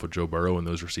that stuff with Joe Burrow and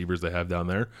those receivers they have down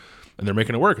there, and they're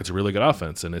making it work. It's a really good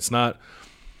offense, and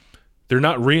they're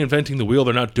not reinventing the wheel.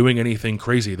 They're not doing anything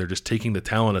crazy. They're just taking the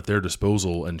talent at their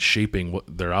disposal and shaping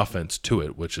their offense to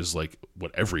it, which is like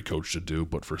what every coach should do.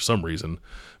 But for some reason,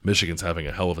 Michigan's having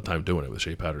a hell of a time doing it with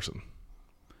Shea Patterson.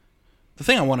 The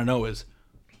thing I want to know is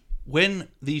when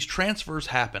these transfers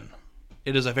happen,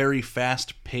 it is a very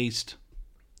fast-paced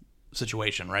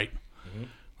situation, right? Mm-hmm.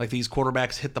 Like these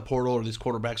quarterbacks hit the portal or these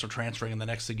quarterbacks are transferring, and the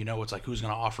next thing you know, it's like who's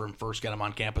going to offer him first, get him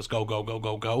on campus, go, go, go,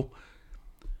 go, go.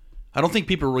 I don't think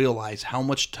people realize how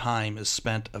much time is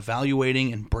spent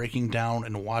evaluating and breaking down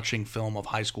and watching film of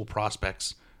high school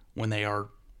prospects when they are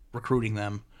recruiting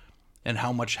them and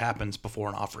how much happens before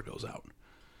an offer goes out.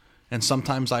 And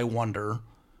sometimes I wonder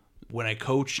when a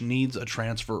coach needs a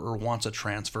transfer or wants a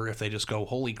transfer, if they just go,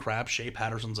 holy crap, Shea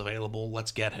Patterson's available,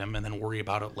 let's get him, and then worry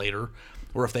about it later.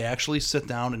 Or if they actually sit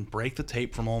down and break the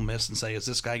tape from Ole Miss and say, is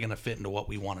this guy going to fit into what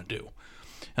we want to do?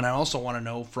 And I also want to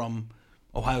know from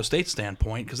Ohio State's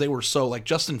standpoint, because they were so, like,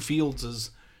 Justin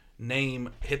Fields' name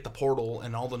hit the portal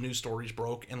and all the news stories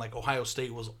broke, and, like, Ohio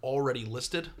State was already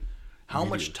listed. How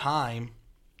much time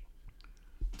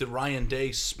did Ryan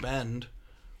Day spend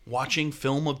watching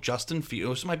film of Justin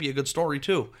Fields? This might be a good story,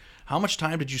 too. How much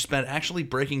time did you spend actually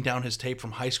breaking down his tape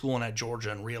from high school and at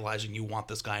Georgia and realizing you want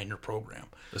this guy in your program?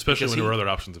 Especially when there were other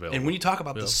options available. And when you talk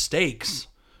about the stakes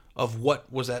of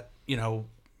what was at,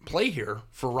 play here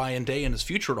for Ryan Day and his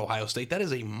future at Ohio State, that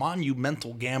is a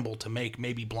monumental gamble to make,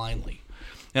 maybe blindly.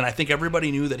 And I think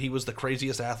everybody knew that he was the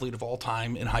craziest athlete of all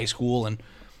time in high school and,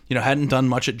 hadn't done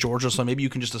much at Georgia, so maybe you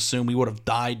can just assume we would have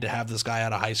died to have this guy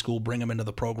out of high school, bring him into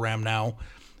the program now,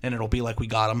 and it'll be like we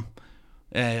got him.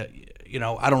 I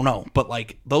don't know. But,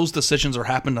 like, those decisions are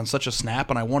happened on such a snap,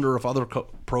 and I wonder if other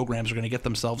programs are going to get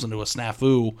themselves into a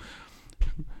snafu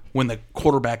when the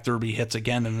quarterback derby hits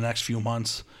again in the next few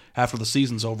months after the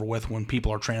season's over with, when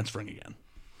people are transferring again.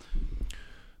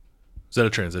 Is that a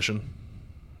transition?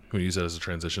 Can we use that as a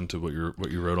transition to what you wrote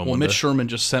on Monday? Well, Mitch Sherman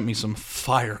just sent me some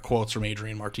fire quotes from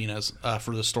Adrian Martinez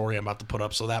for the story I'm about to put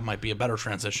up, so that might be a better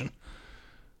transition.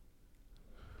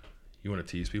 You want to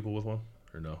tease people with one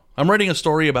or no? I'm writing a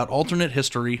story about alternate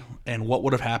history and what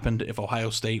would have happened if Ohio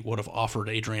State would have offered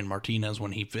Adrian Martinez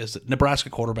when he visited Nebraska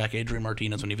quarterback Adrian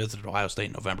Martinez when he visited Ohio State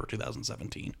in November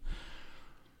 2017.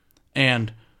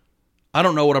 And I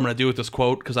don't know what I'm going to do with this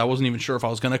quote because I wasn't even sure if I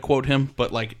was going to quote him,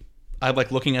 but I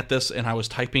looking at this and I was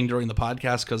typing during the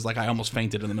podcast because I almost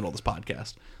fainted in the middle of this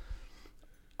podcast.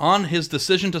 On his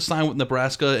decision to sign with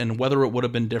Nebraska and whether it would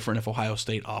have been different if Ohio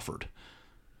State offered,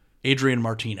 Adrian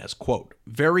Martinez, quote,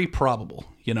 very probable,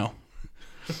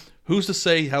 Who's to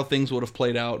say how things would have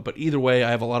played out, but either way, I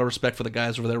have a lot of respect for the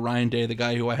guys over there. Ryan Day, the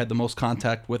guy who I had the most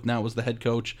contact with now was the head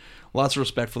coach. Lots of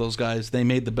respect for those guys. They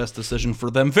made the best decision for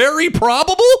them. Very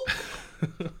probable?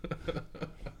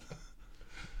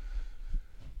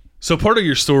 So part of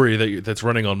your story that's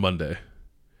running on Monday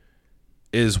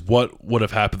is what would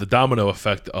have happened, the domino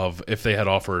effect of if they had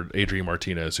offered Adrian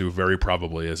Martinez, who very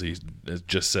probably, as he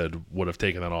just said, would have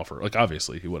taken that offer. Like,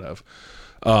 obviously, he would have.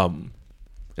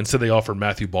 Instead, they offered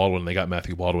Matthew Baldwin, and they got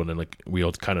Matthew Baldwin, and we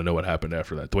all kind of know what happened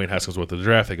after that. Dwayne Haskins went to the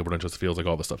draft, they got Justin Fields,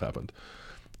 all this stuff happened.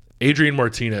 Adrian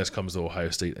Martinez comes to Ohio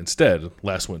State instead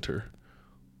last winter.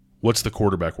 What's the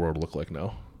quarterback world look like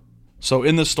now? So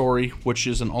in this story, which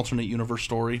is an alternate universe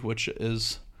story, which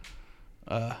is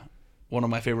one of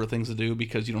my favorite things to do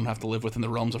because you don't have to live within the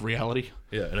realms of reality.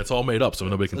 Yeah, and it's all made up, so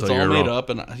nobody can tell you you're wrong. It's all made up,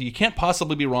 and you can't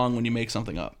possibly be wrong when you make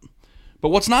something up. But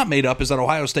what's not made up is that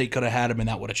Ohio State could have had him and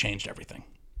that would have changed everything.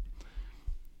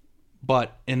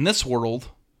 But in this world,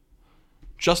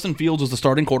 Justin Fields is the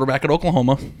starting quarterback at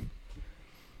Oklahoma.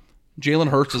 Jalen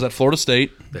Hurts is at Florida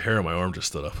State. The hair on my arm just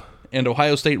stood up. And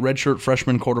Ohio State redshirt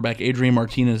freshman quarterback Adrian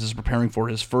Martinez is preparing for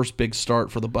his first big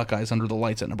start for the Buckeyes under the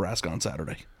lights at Nebraska on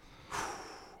Saturday.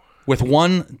 With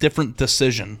one different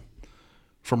decision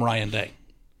from Ryan Day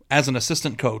as an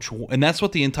assistant coach. And that's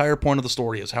what the entire point of the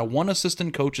story is, how one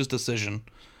assistant coach's decision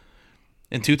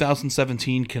in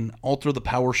 2017 can alter the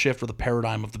power shift or the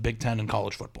paradigm of the Big Ten in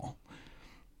college football.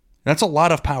 That's a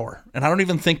lot of power. And I don't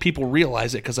even think people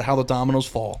realize it because of how the dominoes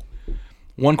fall.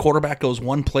 One quarterback goes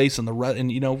one place,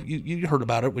 and you heard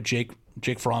about it with Jake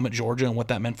Fromm at Georgia and what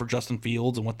that meant for Justin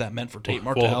Fields and what that meant for Tate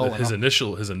Martell. Well, his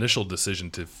initial decision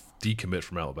to decommit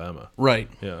from Alabama. Right.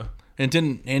 Yeah. And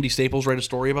didn't Andy Staples write a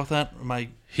story about that?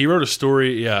 He wrote a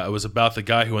story. Yeah, it was about the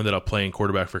guy who ended up playing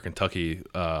quarterback for Kentucky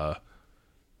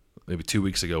maybe 2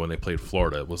 weeks ago when they played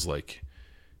Florida. It was like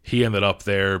he ended up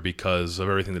there because of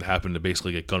everything that happened to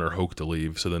basically get Gunnar Hoke to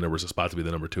leave. So then there was a spot to be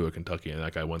the number 2 at Kentucky, and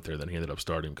that guy went there. Then he ended up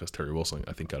starting because Terry Wilson,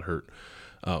 I think, got hurt.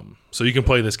 So you can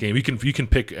play this game. You can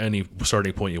pick any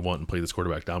starting point you want and play this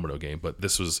quarterback domino game. But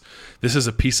this is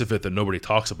a piece of it that nobody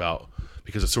talks about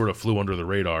because it sort of flew under the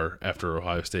radar after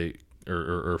Ohio State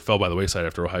or fell by the wayside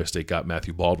after Ohio State got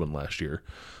Matthew Baldwin last year.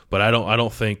 But I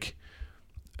don't think.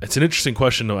 It's an interesting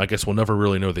question, though. I guess we'll never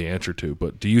really know the answer to.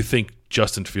 But do you think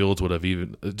Justin Fields would have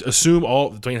even assume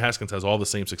Dwayne Haskins has all the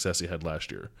same success he had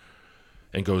last year,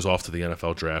 and goes off to the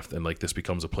NFL draft, and like this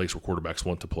becomes a place where quarterbacks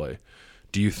want to play?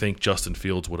 Do you think Justin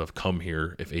Fields would have come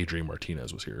here if Adrian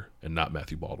Martinez was here and not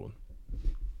Matthew Baldwin?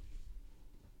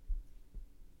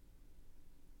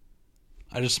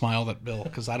 I just smiled at Bill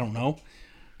because I don't know.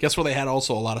 Guess where they had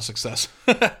also a lot of success.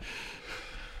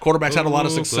 Quarterbacks had a lot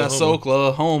of success.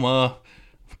 Oklahoma.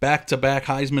 Back-to-back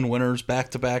Heisman winners,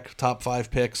 back-to-back top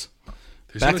 5 picks,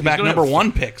 back-to-back number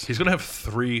 1 picks. He's going to have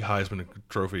 3 Heisman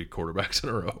Trophy quarterbacks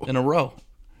in a row.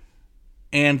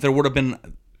 And there would have been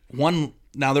one.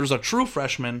 Now, there's a true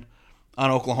freshman on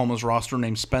Oklahoma's roster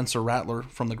named Spencer Rattler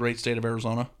from the great state of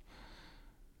Arizona.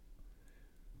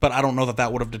 But I don't know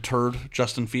that would have deterred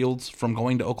Justin Fields from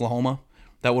going to Oklahoma.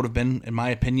 That would have been, in my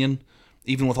opinion,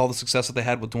 even with all the success that they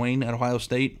had with Dwayne at Ohio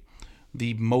State,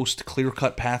 the most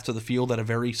clear-cut path to the field at a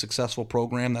very successful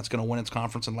program that's going to win its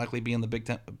conference and likely be in the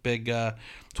Big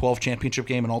 12 championship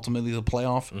game and ultimately the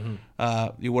playoff.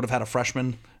 Mm-hmm. You would have had a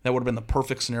freshman. That would have been the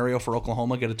perfect scenario for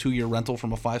Oklahoma. Get a 2-year rental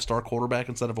from a 5-star quarterback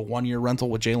instead of a 1-year rental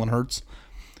with Jalen Hurts.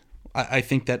 I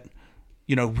think that,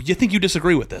 you think you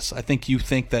disagree with this. I think you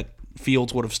think that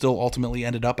Fields would have still ultimately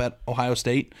ended up at Ohio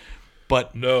State.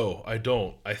 But no, I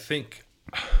don't. I think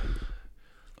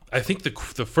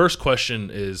the first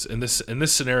question is in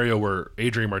this scenario where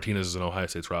Adrian Martinez is in Ohio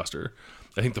State's roster.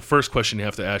 I think the first question you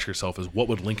have to ask yourself is, what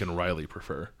would Lincoln Riley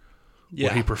prefer? Yeah.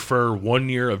 Would he prefer 1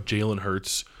 year of Jalen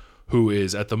Hurts, who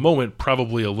is at the moment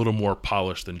probably a little more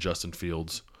polished than Justin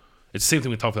Fields? It's the same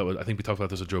thing we talked about. I think we talked about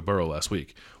this with Joe Burrow last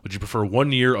week. Would you prefer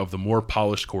 1 year of the more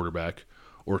polished quarterback,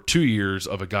 or 2 years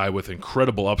of a guy with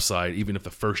incredible upside, even if the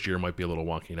first year might be a little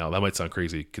wonky? Now, that might sound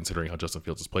crazy considering how Justin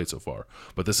Fields has played so far,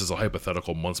 but this is a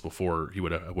hypothetical months before he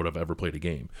would have ever played a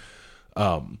game.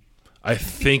 I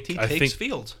think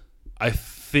Fields. I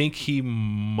think he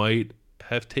might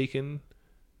have taken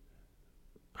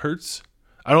Hurts.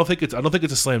 I don't think it's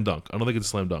a slam dunk.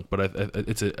 But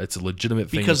it's a legitimate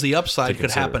thing because the upside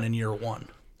could happen in year 1.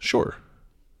 Sure,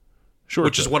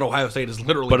 which is what Ohio State is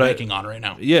literally banking on right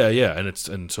now. Yeah,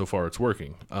 and so far it's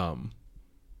working. And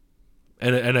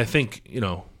I think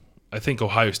I think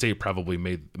Ohio State probably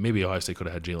maybe Ohio State could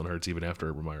have had Jalen Hurts even after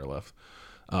Urban Meyer left.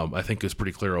 I think it's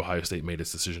pretty clear Ohio State made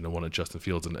its decision and wanted Justin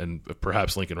Fields, and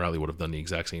perhaps Lincoln Riley would have done the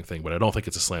exact same thing. But I don't think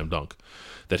it's a slam dunk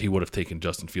that he would have taken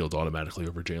Justin Fields automatically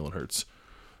over Jalen Hurts.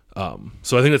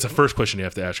 So I think that's the first question you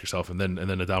have to ask yourself, and then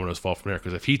the dominoes fall from there.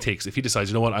 Because if he decides,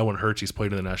 you know what, I want Hurts. He's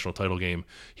played in the national title game.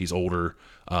 He's older.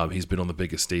 He's been on the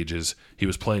biggest stages. He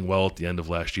was playing well at the end of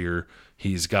last year.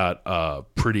 He's got a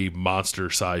pretty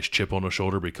monster-sized chip on his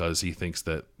shoulder because he thinks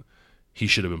that he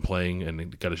should have been playing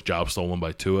and got his job stolen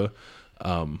by Tua.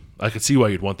 I could see why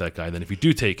you'd want that guy. And then if you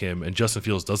do take him and Justin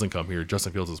Fields doesn't come here,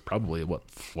 Justin Fields is probably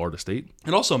at Florida State.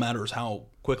 It also matters how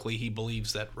quickly he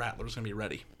believes that Rattler's going to be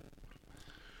ready.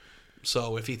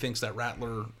 So if he thinks that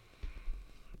Rattler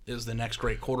is the next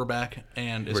great quarterback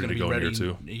and is going to be ready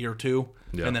in year 2,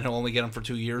 yeah, and then he'll only get him for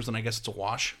 2 years, then I guess it's a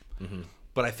wash. Mm-hmm.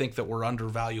 But I think that we're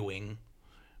undervaluing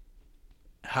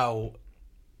how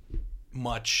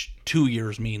much 2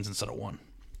 years means instead of 1.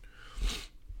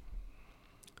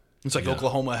 It's like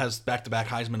Oklahoma has back-to-back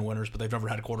Heisman winners, but they've never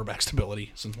had quarterback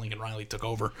stability since Lincoln Riley took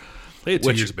over. They had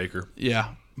 2 years Baker.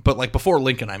 Yeah, but like before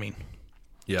Lincoln, I mean.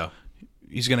 Yeah.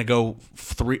 He's going to go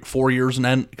 4 years and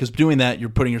then, because doing that, you're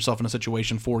putting yourself in a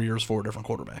situation 4 years, 4 different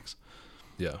quarterbacks.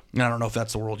 Yeah. And I don't know if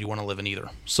that's the world you want to live in either.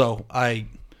 So I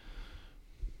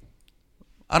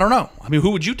don't know. I mean,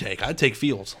 who would you take? I'd take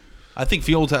Fields. I think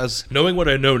Fields has... Knowing what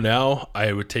I know now,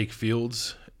 I would take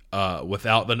Fields.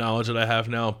 Without the knowledge that I have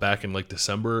now, back in like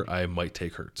December, I might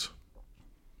take Hurts.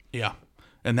 Yeah.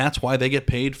 And that's why they get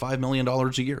paid $5 million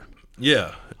a year.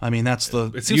 Yeah. I mean, that's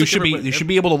the... You should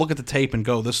be able to look at the tape and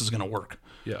go, this is going to work.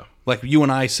 Yeah. Like you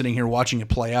and I sitting here watching it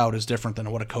play out is different than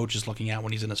what a coach is looking at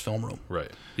when he's in his film room. Right.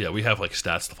 Yeah, we have like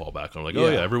stats to fall back on. Like, Yeah. oh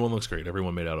yeah, everyone looks great.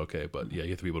 Everyone made out okay. But yeah, you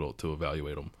have to be able to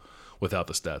evaluate them without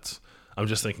the stats. I'm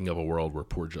just thinking of a world where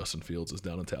poor Justin Fields is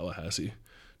down in Tallahassee,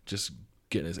 just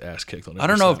getting his ass kicked on. I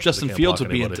don't know if snap. Justin They can't Fields block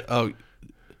would be...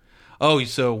 anybody.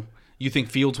 So you think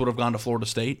Fields would have gone to Florida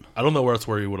State? I don't know where else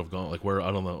where he would have gone. Like where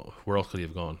I don't know where else could he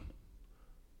have gone.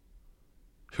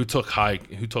 Who took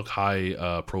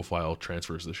high profile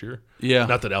transfers this year? Yeah,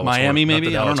 not that Alex Miami Horner, maybe.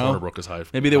 Not that I Alex don't know. Horner broke his high.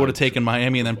 Maybe they would have taken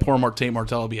Miami and then poor Tate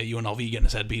Martell would be at UNLV getting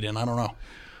his head beat in. I don't know.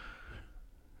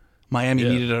 Miami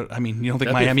needed a. I mean, you don't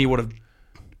think Miami would have?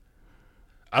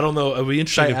 I don't know. It'd be Should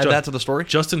interesting. I add that to the story?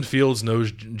 Justin Fields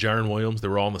knows Jaron Williams. They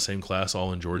were all in the same class,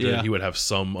 all in Georgia. Yeah. He would have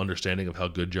some understanding of how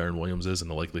good Jaron Williams is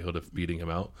and the likelihood of beating him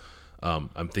out.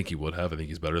 I think he would have. I think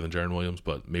he's better than Jaron Williams,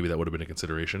 but maybe that would have been a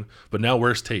consideration. But now,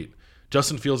 where's Tate?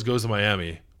 Justin Fields goes to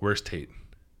Miami. Where's Tate?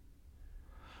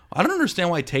 I don't understand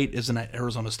why Tate isn't at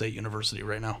Arizona State University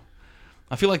right now.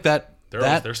 I feel like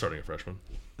they're starting a freshman.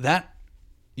 That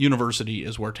university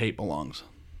is where Tate belongs.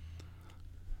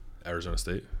 Arizona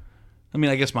State. I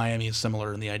mean, I guess Miami is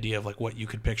similar in the idea of like what you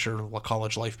could picture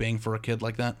college life being for a kid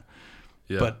like that.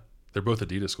 Yeah, but they're both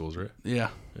Adidas schools, right?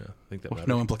 Yeah, I think that with matters.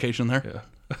 no implication there.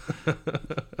 Yeah.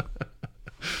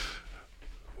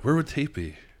 Where would Tate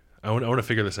be? I want to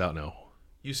figure this out now.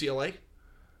 UCLA?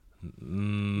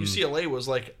 UCLA was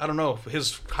like, I don't know,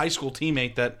 his high school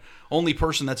teammate, that only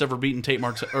person that's ever beaten Tate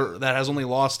Martell, or that has only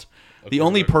lost, the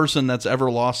only person that's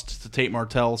ever lost to Tate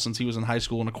Martell since he was in high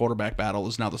school in a quarterback battle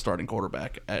is now the starting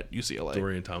quarterback at UCLA.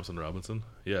 Dorian Thompson-Robinson.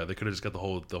 Yeah, they could have just got the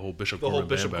whole Bishop The whole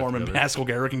Bishop Gorman, together. Haskell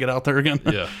Garrett can get out there again.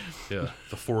 Yeah.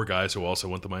 The 4 guys who also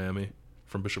went to Miami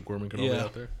from Bishop Gorman can all be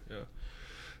out there. Yeah.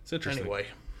 It's interesting. Anyway.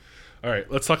 All right,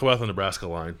 let's talk about the Nebraska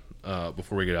line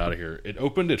before we get out of here. It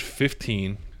opened at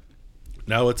 15.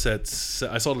 Now it's at,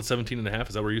 I saw it at 17.5.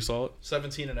 Is that where you saw it?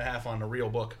 17.5 on a real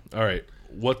book. All right.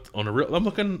 I'm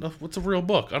looking, what's a real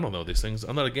book? I don't know these things.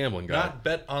 I'm not a gambling guy. Not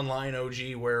Bet Online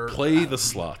OG where... Play the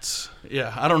slots.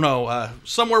 Yeah, I don't know.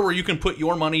 Somewhere where you can put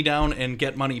your money down and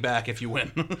get money back if you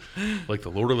win. Like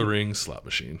the Lord of the Rings slot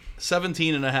machine.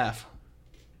 17.5.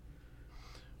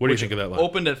 What do you think of that line?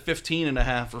 Opened at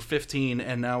 15.5 or 15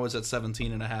 and now is at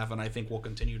 17.5, and I think we'll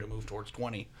continue to move towards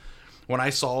 20. When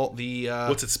I saw the...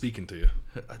 What's it speaking to you?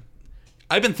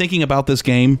 I've been thinking about this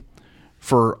game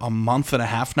for a month and a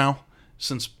half now,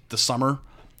 since the summer,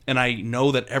 and I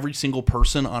know that every single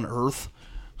person on Earth...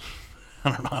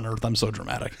 I don't know, on Earth, I'm so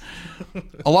dramatic.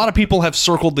 A lot of people have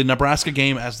circled the Nebraska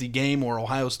game as the game where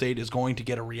Ohio State is going to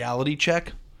get a reality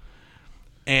check,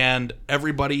 and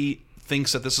everybody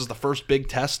thinks that this is the first big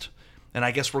test, and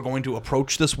I guess we're going to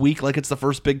approach this week like it's the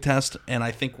first big test, and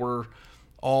I think we're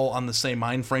all on the same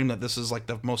mind frame that this is like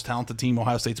the most talented team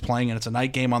Ohio State's playing, and it's a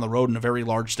night game on the road in a very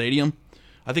large stadium.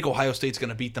 I think Ohio State's going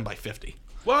to beat them by 50.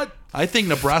 What? I think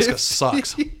Nebraska 50?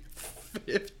 Sucks.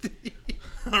 50?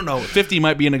 I don't know. 50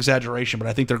 might be an exaggeration, but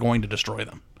I think they're going to destroy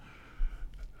them.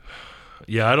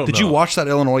 Yeah, I don't know. Did you watch that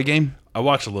Illinois game? I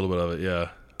watched a little bit of it, yeah.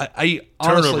 I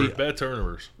honestly... Bad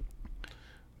turnovers.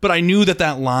 But I knew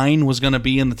that line was going to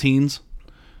be in the teens.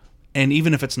 And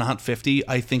even if it's not 50,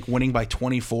 I think winning by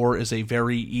 24 is a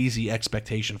very easy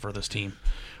expectation for this team.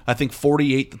 I think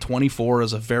 48-24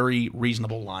 is a very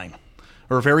reasonable line,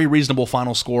 or a very reasonable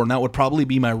final score, and that would probably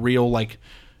be my real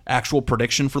actual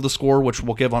prediction for the score, which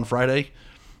we'll give on Friday.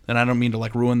 And I don't mean to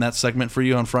ruin that segment for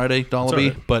you on Friday, Dollaby,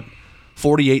 right. but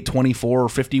 48-24 or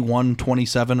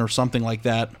 51-27 or something like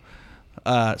that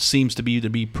seems to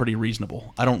be pretty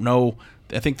reasonable. I don't know.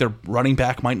 I think their running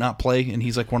back might not play, and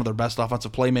he's one of their best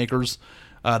offensive playmakers.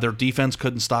 Their defense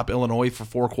couldn't stop Illinois for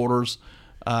 4 quarters.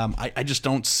 I just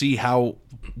don't see how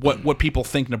what people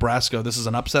think Nebraska, this is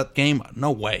an upset game.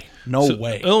 No way. No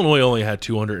way. Illinois only had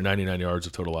 299 yards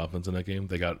of total offense in that game.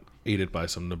 They got aided by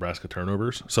some Nebraska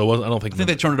turnovers. So I think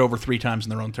they turned it over 3 times in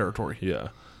their own territory. Yeah.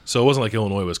 So it wasn't like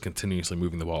Illinois was continuously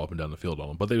moving the ball up and down the field on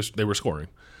them, but they were scoring.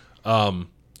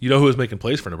 You know who was making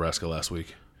plays for Nebraska last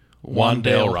week?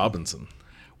 Wan'Dale Robinson.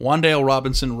 Wan'Dale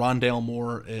Robinson, Rondale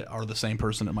Moore are the same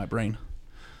person in my brain.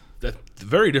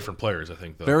 Very different players, I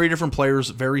think, though. Very different players,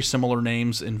 very similar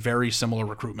names, and very similar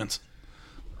recruitments.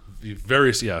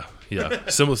 Various, yeah.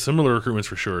 Similar recruitments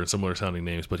for sure, and similar sounding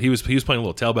names. But he was playing a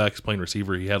little tailback, he's playing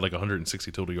receiver. He had like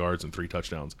 160 total yards and 3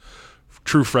 touchdowns.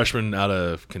 True freshman out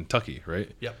of Kentucky,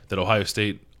 right? Yep. That Ohio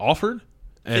State offered.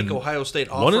 I think Ohio State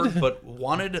offered, but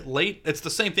wanted late. It's the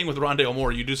same thing with Rondale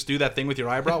Moore. You just do that thing with your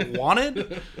eyebrow.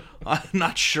 Wanted? I'm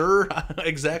not sure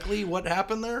exactly what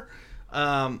happened there,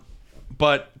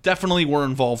 but definitely were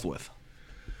involved with.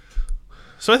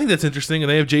 So I think that's interesting, and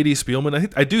they have J.D.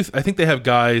 Spielman. I think they have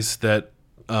guys that,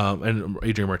 and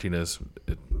Adrian Martinez.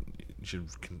 You should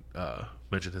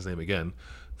mention his name again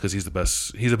because he's the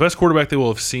best. He's the best quarterback they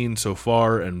will have seen so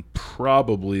far, and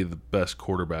probably the best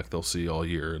quarterback they'll see all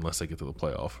year, unless they get to the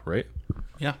playoff. Right?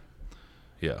 Yeah.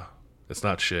 Yeah. It's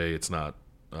not Shea. It's not.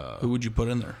 Who would you put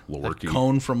in there? Lewerke.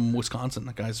 Cone from Wisconsin.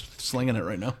 That guy's slinging it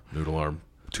right now. Noodle Arm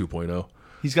 2.0.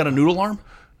 He's got a noodle arm?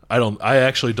 I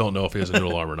actually don't know if he has a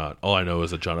noodle arm or not. All I know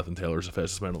is that Jonathan Taylor is the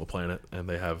fastest man on the planet, and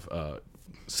they have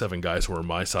 7 guys who are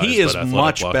my size. He is but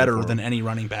much better than any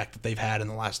running back that they've had in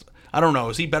the last. I don't know.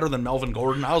 Is he better than Melvin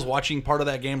Gordon? I was watching part of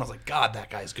that game. I was like, God, that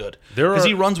guy's good. Because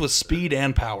he runs with speed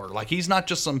and power. Like, he's not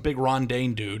just some big Ron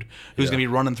Dane dude who's going to be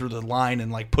running through the line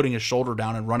and like putting his shoulder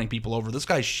down and running people over. This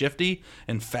guy's shifty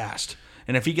and fast.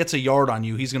 And if he gets a yard on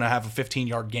you, he's going to have a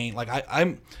 15-yard gain. Like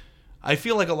I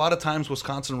feel like a lot of times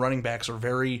Wisconsin running backs are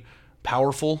very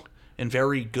powerful and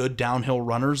very good downhill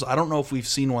runners. I don't know if we've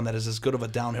seen one that is as good of a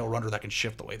downhill runner that can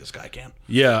shift the way this guy can.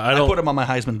 Yeah, I put him on my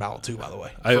Heisman ballot too, by the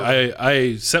way.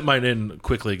 I sent mine in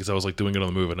quickly because I was like doing it on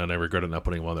the move, and then I regretted not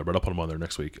putting him on there. But I'll put him on there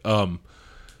next week.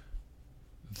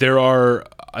 There are,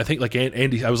 I think, like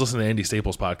Andy. I was listening to Andy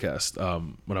Staples' podcast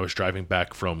when I was driving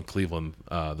back from Cleveland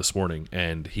this morning,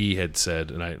 and he had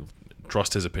said, and I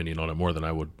trust his opinion on it more than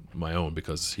I would my own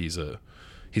because he's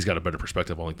got a better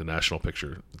perspective on like the national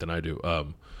picture than I do.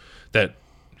 That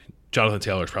Jonathan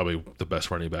Taylor is probably the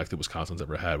best running back that Wisconsin's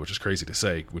ever had, which is crazy to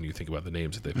say when you think about the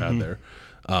names that they've had there.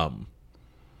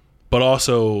 But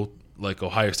also, like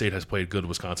Ohio State has played good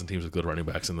Wisconsin teams with good running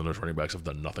backs, and then those running backs have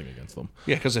done nothing against them.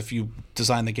 Yeah, because if you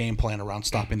design the game plan around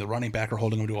stopping the running back or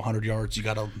holding him to 100 yards, you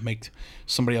got to make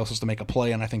somebody else has to make a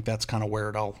play, and I think that's kind of where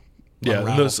it all. Yeah,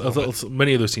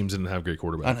 many of those teams didn't have great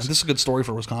quarterbacks. And this is a good story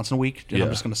for Wisconsin week, and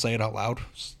I'm just going to say it out loud.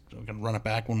 I'm going to run it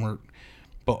back when we're.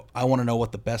 But I want to know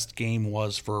what the best game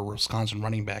was for a Wisconsin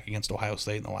running back against Ohio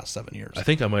State in the last 7 years. I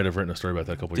think I might have written a story about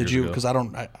that a couple years ago. Did you? Because I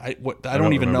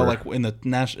don't even know. Like in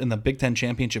the Big Ten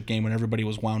championship game when everybody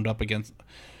was wound up against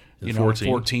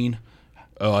 14.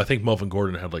 Oh, I think Melvin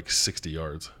Gordon had like 60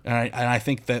 yards, and I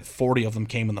think that 40 of them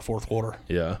came in the fourth quarter.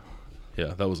 Yeah,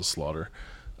 that was a slaughter.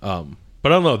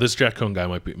 But I don't know. This Jack Cohn guy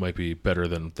might be better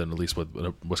than at least what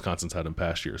Wisconsin's had in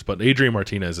past years. But Adrian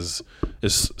Martinez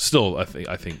is still I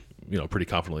think pretty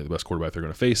confidently the best quarterback they're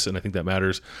going to face, and I think that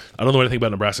matters. I don't know anything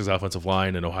about Nebraska's offensive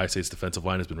line, and Ohio State's defensive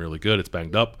line has been really good. It's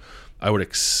banged up.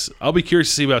 I'll be curious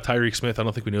to see about Tyreek Smith. I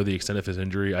don't think we know the extent of his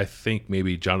injury. I think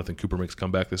maybe Jonathan Cooper makes a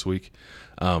comeback this week.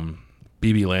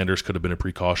 BB Landers could have been a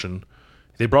precaution.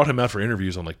 They brought him out for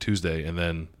interviews on like Tuesday, and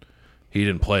then he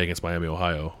didn't play against Miami,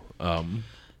 Ohio.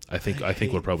 I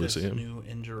think we'll probably see him. New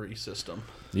injury system.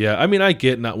 Yeah, I mean, I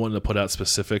get not wanting to put out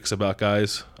specifics about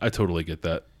guys. I totally get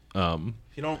that.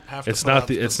 You don't have to. It's not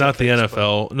the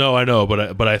NFL. But... No, I know,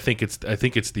 but I think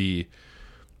it's the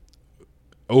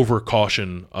over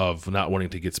caution of not wanting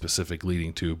to get specific,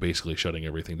 leading to basically shutting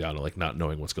everything down and like not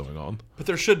knowing what's going on. But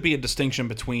there should be a distinction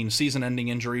between season-ending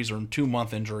injuries or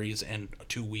 2-month injuries and a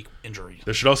 2-week injury.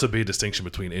 There should also be a distinction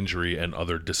between injury and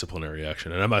other disciplinary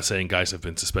action. And I'm not saying guys have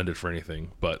been suspended for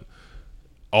anything, but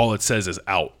all it says is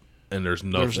out, and it's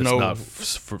not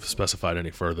specified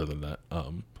any further than that.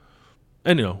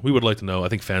 And we would like to know. I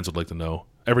think fans would like to know.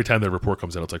 Every time that report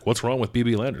comes out, it's like, what's wrong with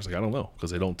BB Landers? Like, I don't know,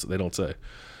 because they don't say.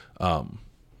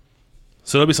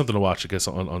 So that'll be something to watch, I guess,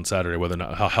 on Saturday, whether or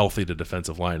not how healthy the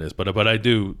defensive line is. But I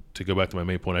do, to go back to my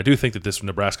main point, I do think that this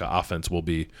Nebraska offense will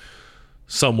be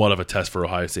somewhat of a test for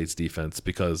Ohio State's defense,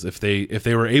 because if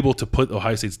they were able to put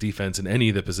Ohio State's defense in any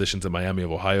of the positions that Miami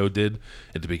of Ohio did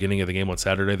at the beginning of the game on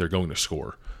Saturday, they're going to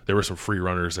score. There were some free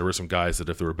runners. There were some guys that,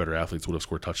 if they were better athletes, would have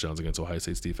scored touchdowns against Ohio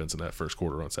State's defense in that first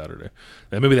quarter on Saturday.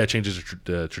 And maybe that changes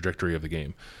the trajectory of the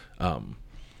game.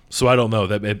 So I don't know.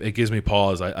 That it gives me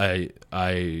pause. I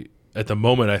at the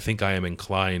moment, I think I am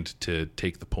inclined to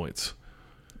take the points.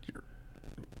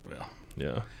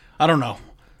 Yeah. I don't know.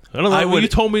 You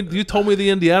told me the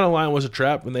Indiana line was a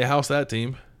trap when they housed that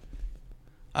team.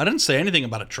 I didn't say anything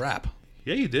about a trap.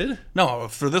 Yeah, you did. No,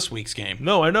 for this week's game.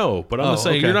 No, I know, but I'm just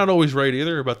saying okay. you're not always right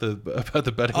either about the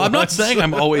betting. I'm not lines. saying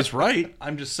I'm always right.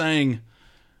 I'm just saying,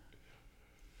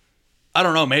 I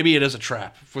don't know. Maybe it is a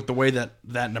trap with the way that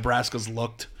Nebraska's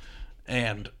looked,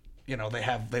 and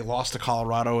they lost to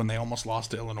Colorado and they almost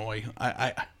lost to Illinois.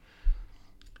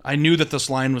 I knew that this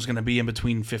line was going to be in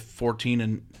between 14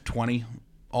 and 20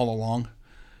 all along,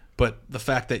 but the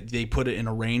fact that they put it in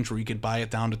a range where you could buy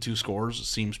it down to 2 scores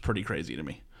seems pretty crazy to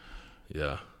me.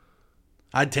 Yeah.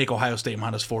 I'd take Ohio State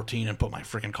minus 14 and put my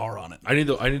freaking car on it. I need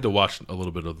to watch a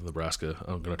little bit of Nebraska.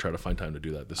 I'm going to try to find time to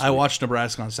do that this week. I watched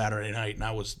Nebraska on Saturday night, and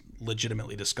I was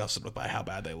legitimately disgusted by how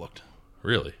bad they looked.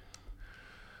 Really?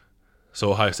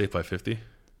 So Ohio State by 50?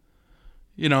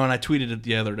 And I tweeted it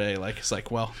the other day.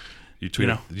 Well, you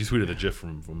tweeted a GIF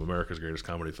from America's Greatest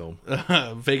Comedy Film.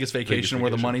 Vegas Vacation,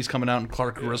 where the money's coming out in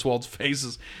Clark Griswold's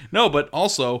faces. No, but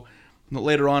also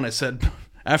later on I said,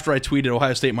 after I tweeted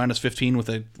Ohio State minus 15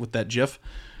 with that GIF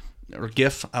or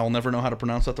GIF, I'll never know how to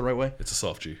pronounce that the right way. It's a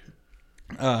soft G.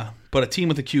 But a team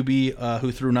with a QB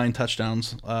who threw 9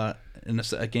 touchdowns in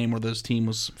a game where this team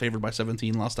was favored by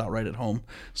 17, lost outright at home.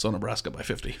 So Nebraska by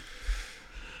 50.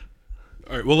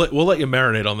 All right, we'll let you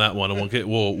marinate on that one, and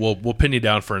we'll pin you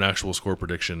down for an actual score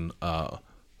prediction on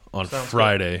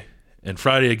Friday. Good. And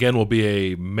Friday again will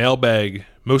be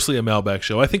mostly a mailbag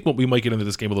show. I think we might get into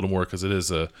this game a little more because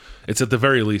it's at the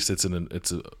very least I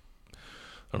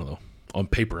don't know, on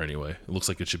paper anyway. It looks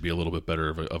like it should be a little bit better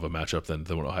of a matchup than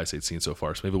what Ohio State's seen so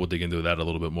far. So maybe we'll dig into that a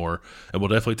little bit more, and we'll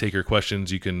definitely take your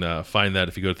questions. You can find that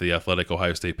if you go to the Athletic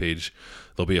Ohio State page.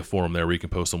 There'll be a forum there where you can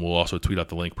post them. We'll also tweet out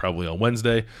the link probably on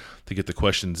Wednesday to get the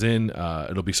questions in.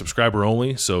 It'll be subscriber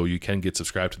only, so you can get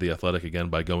subscribed to the Athletic again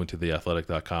by going to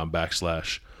theathletic.com/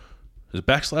 Is it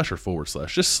backslash or forward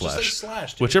slash? Just slash. Just say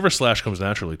slash, dude. Whichever slash comes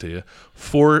naturally to you.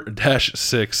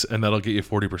 4-6, and that'll get you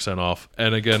 40% off.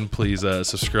 And again, please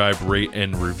subscribe, rate,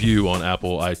 and review on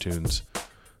Apple, iTunes,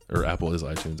 or Apple is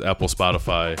iTunes, Apple,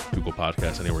 Spotify, Google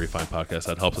Podcasts, anywhere you find podcasts.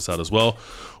 That helps us out as well.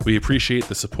 We appreciate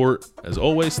the support as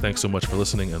always. Thanks so much for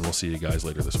listening, and we'll see you guys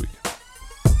later this week.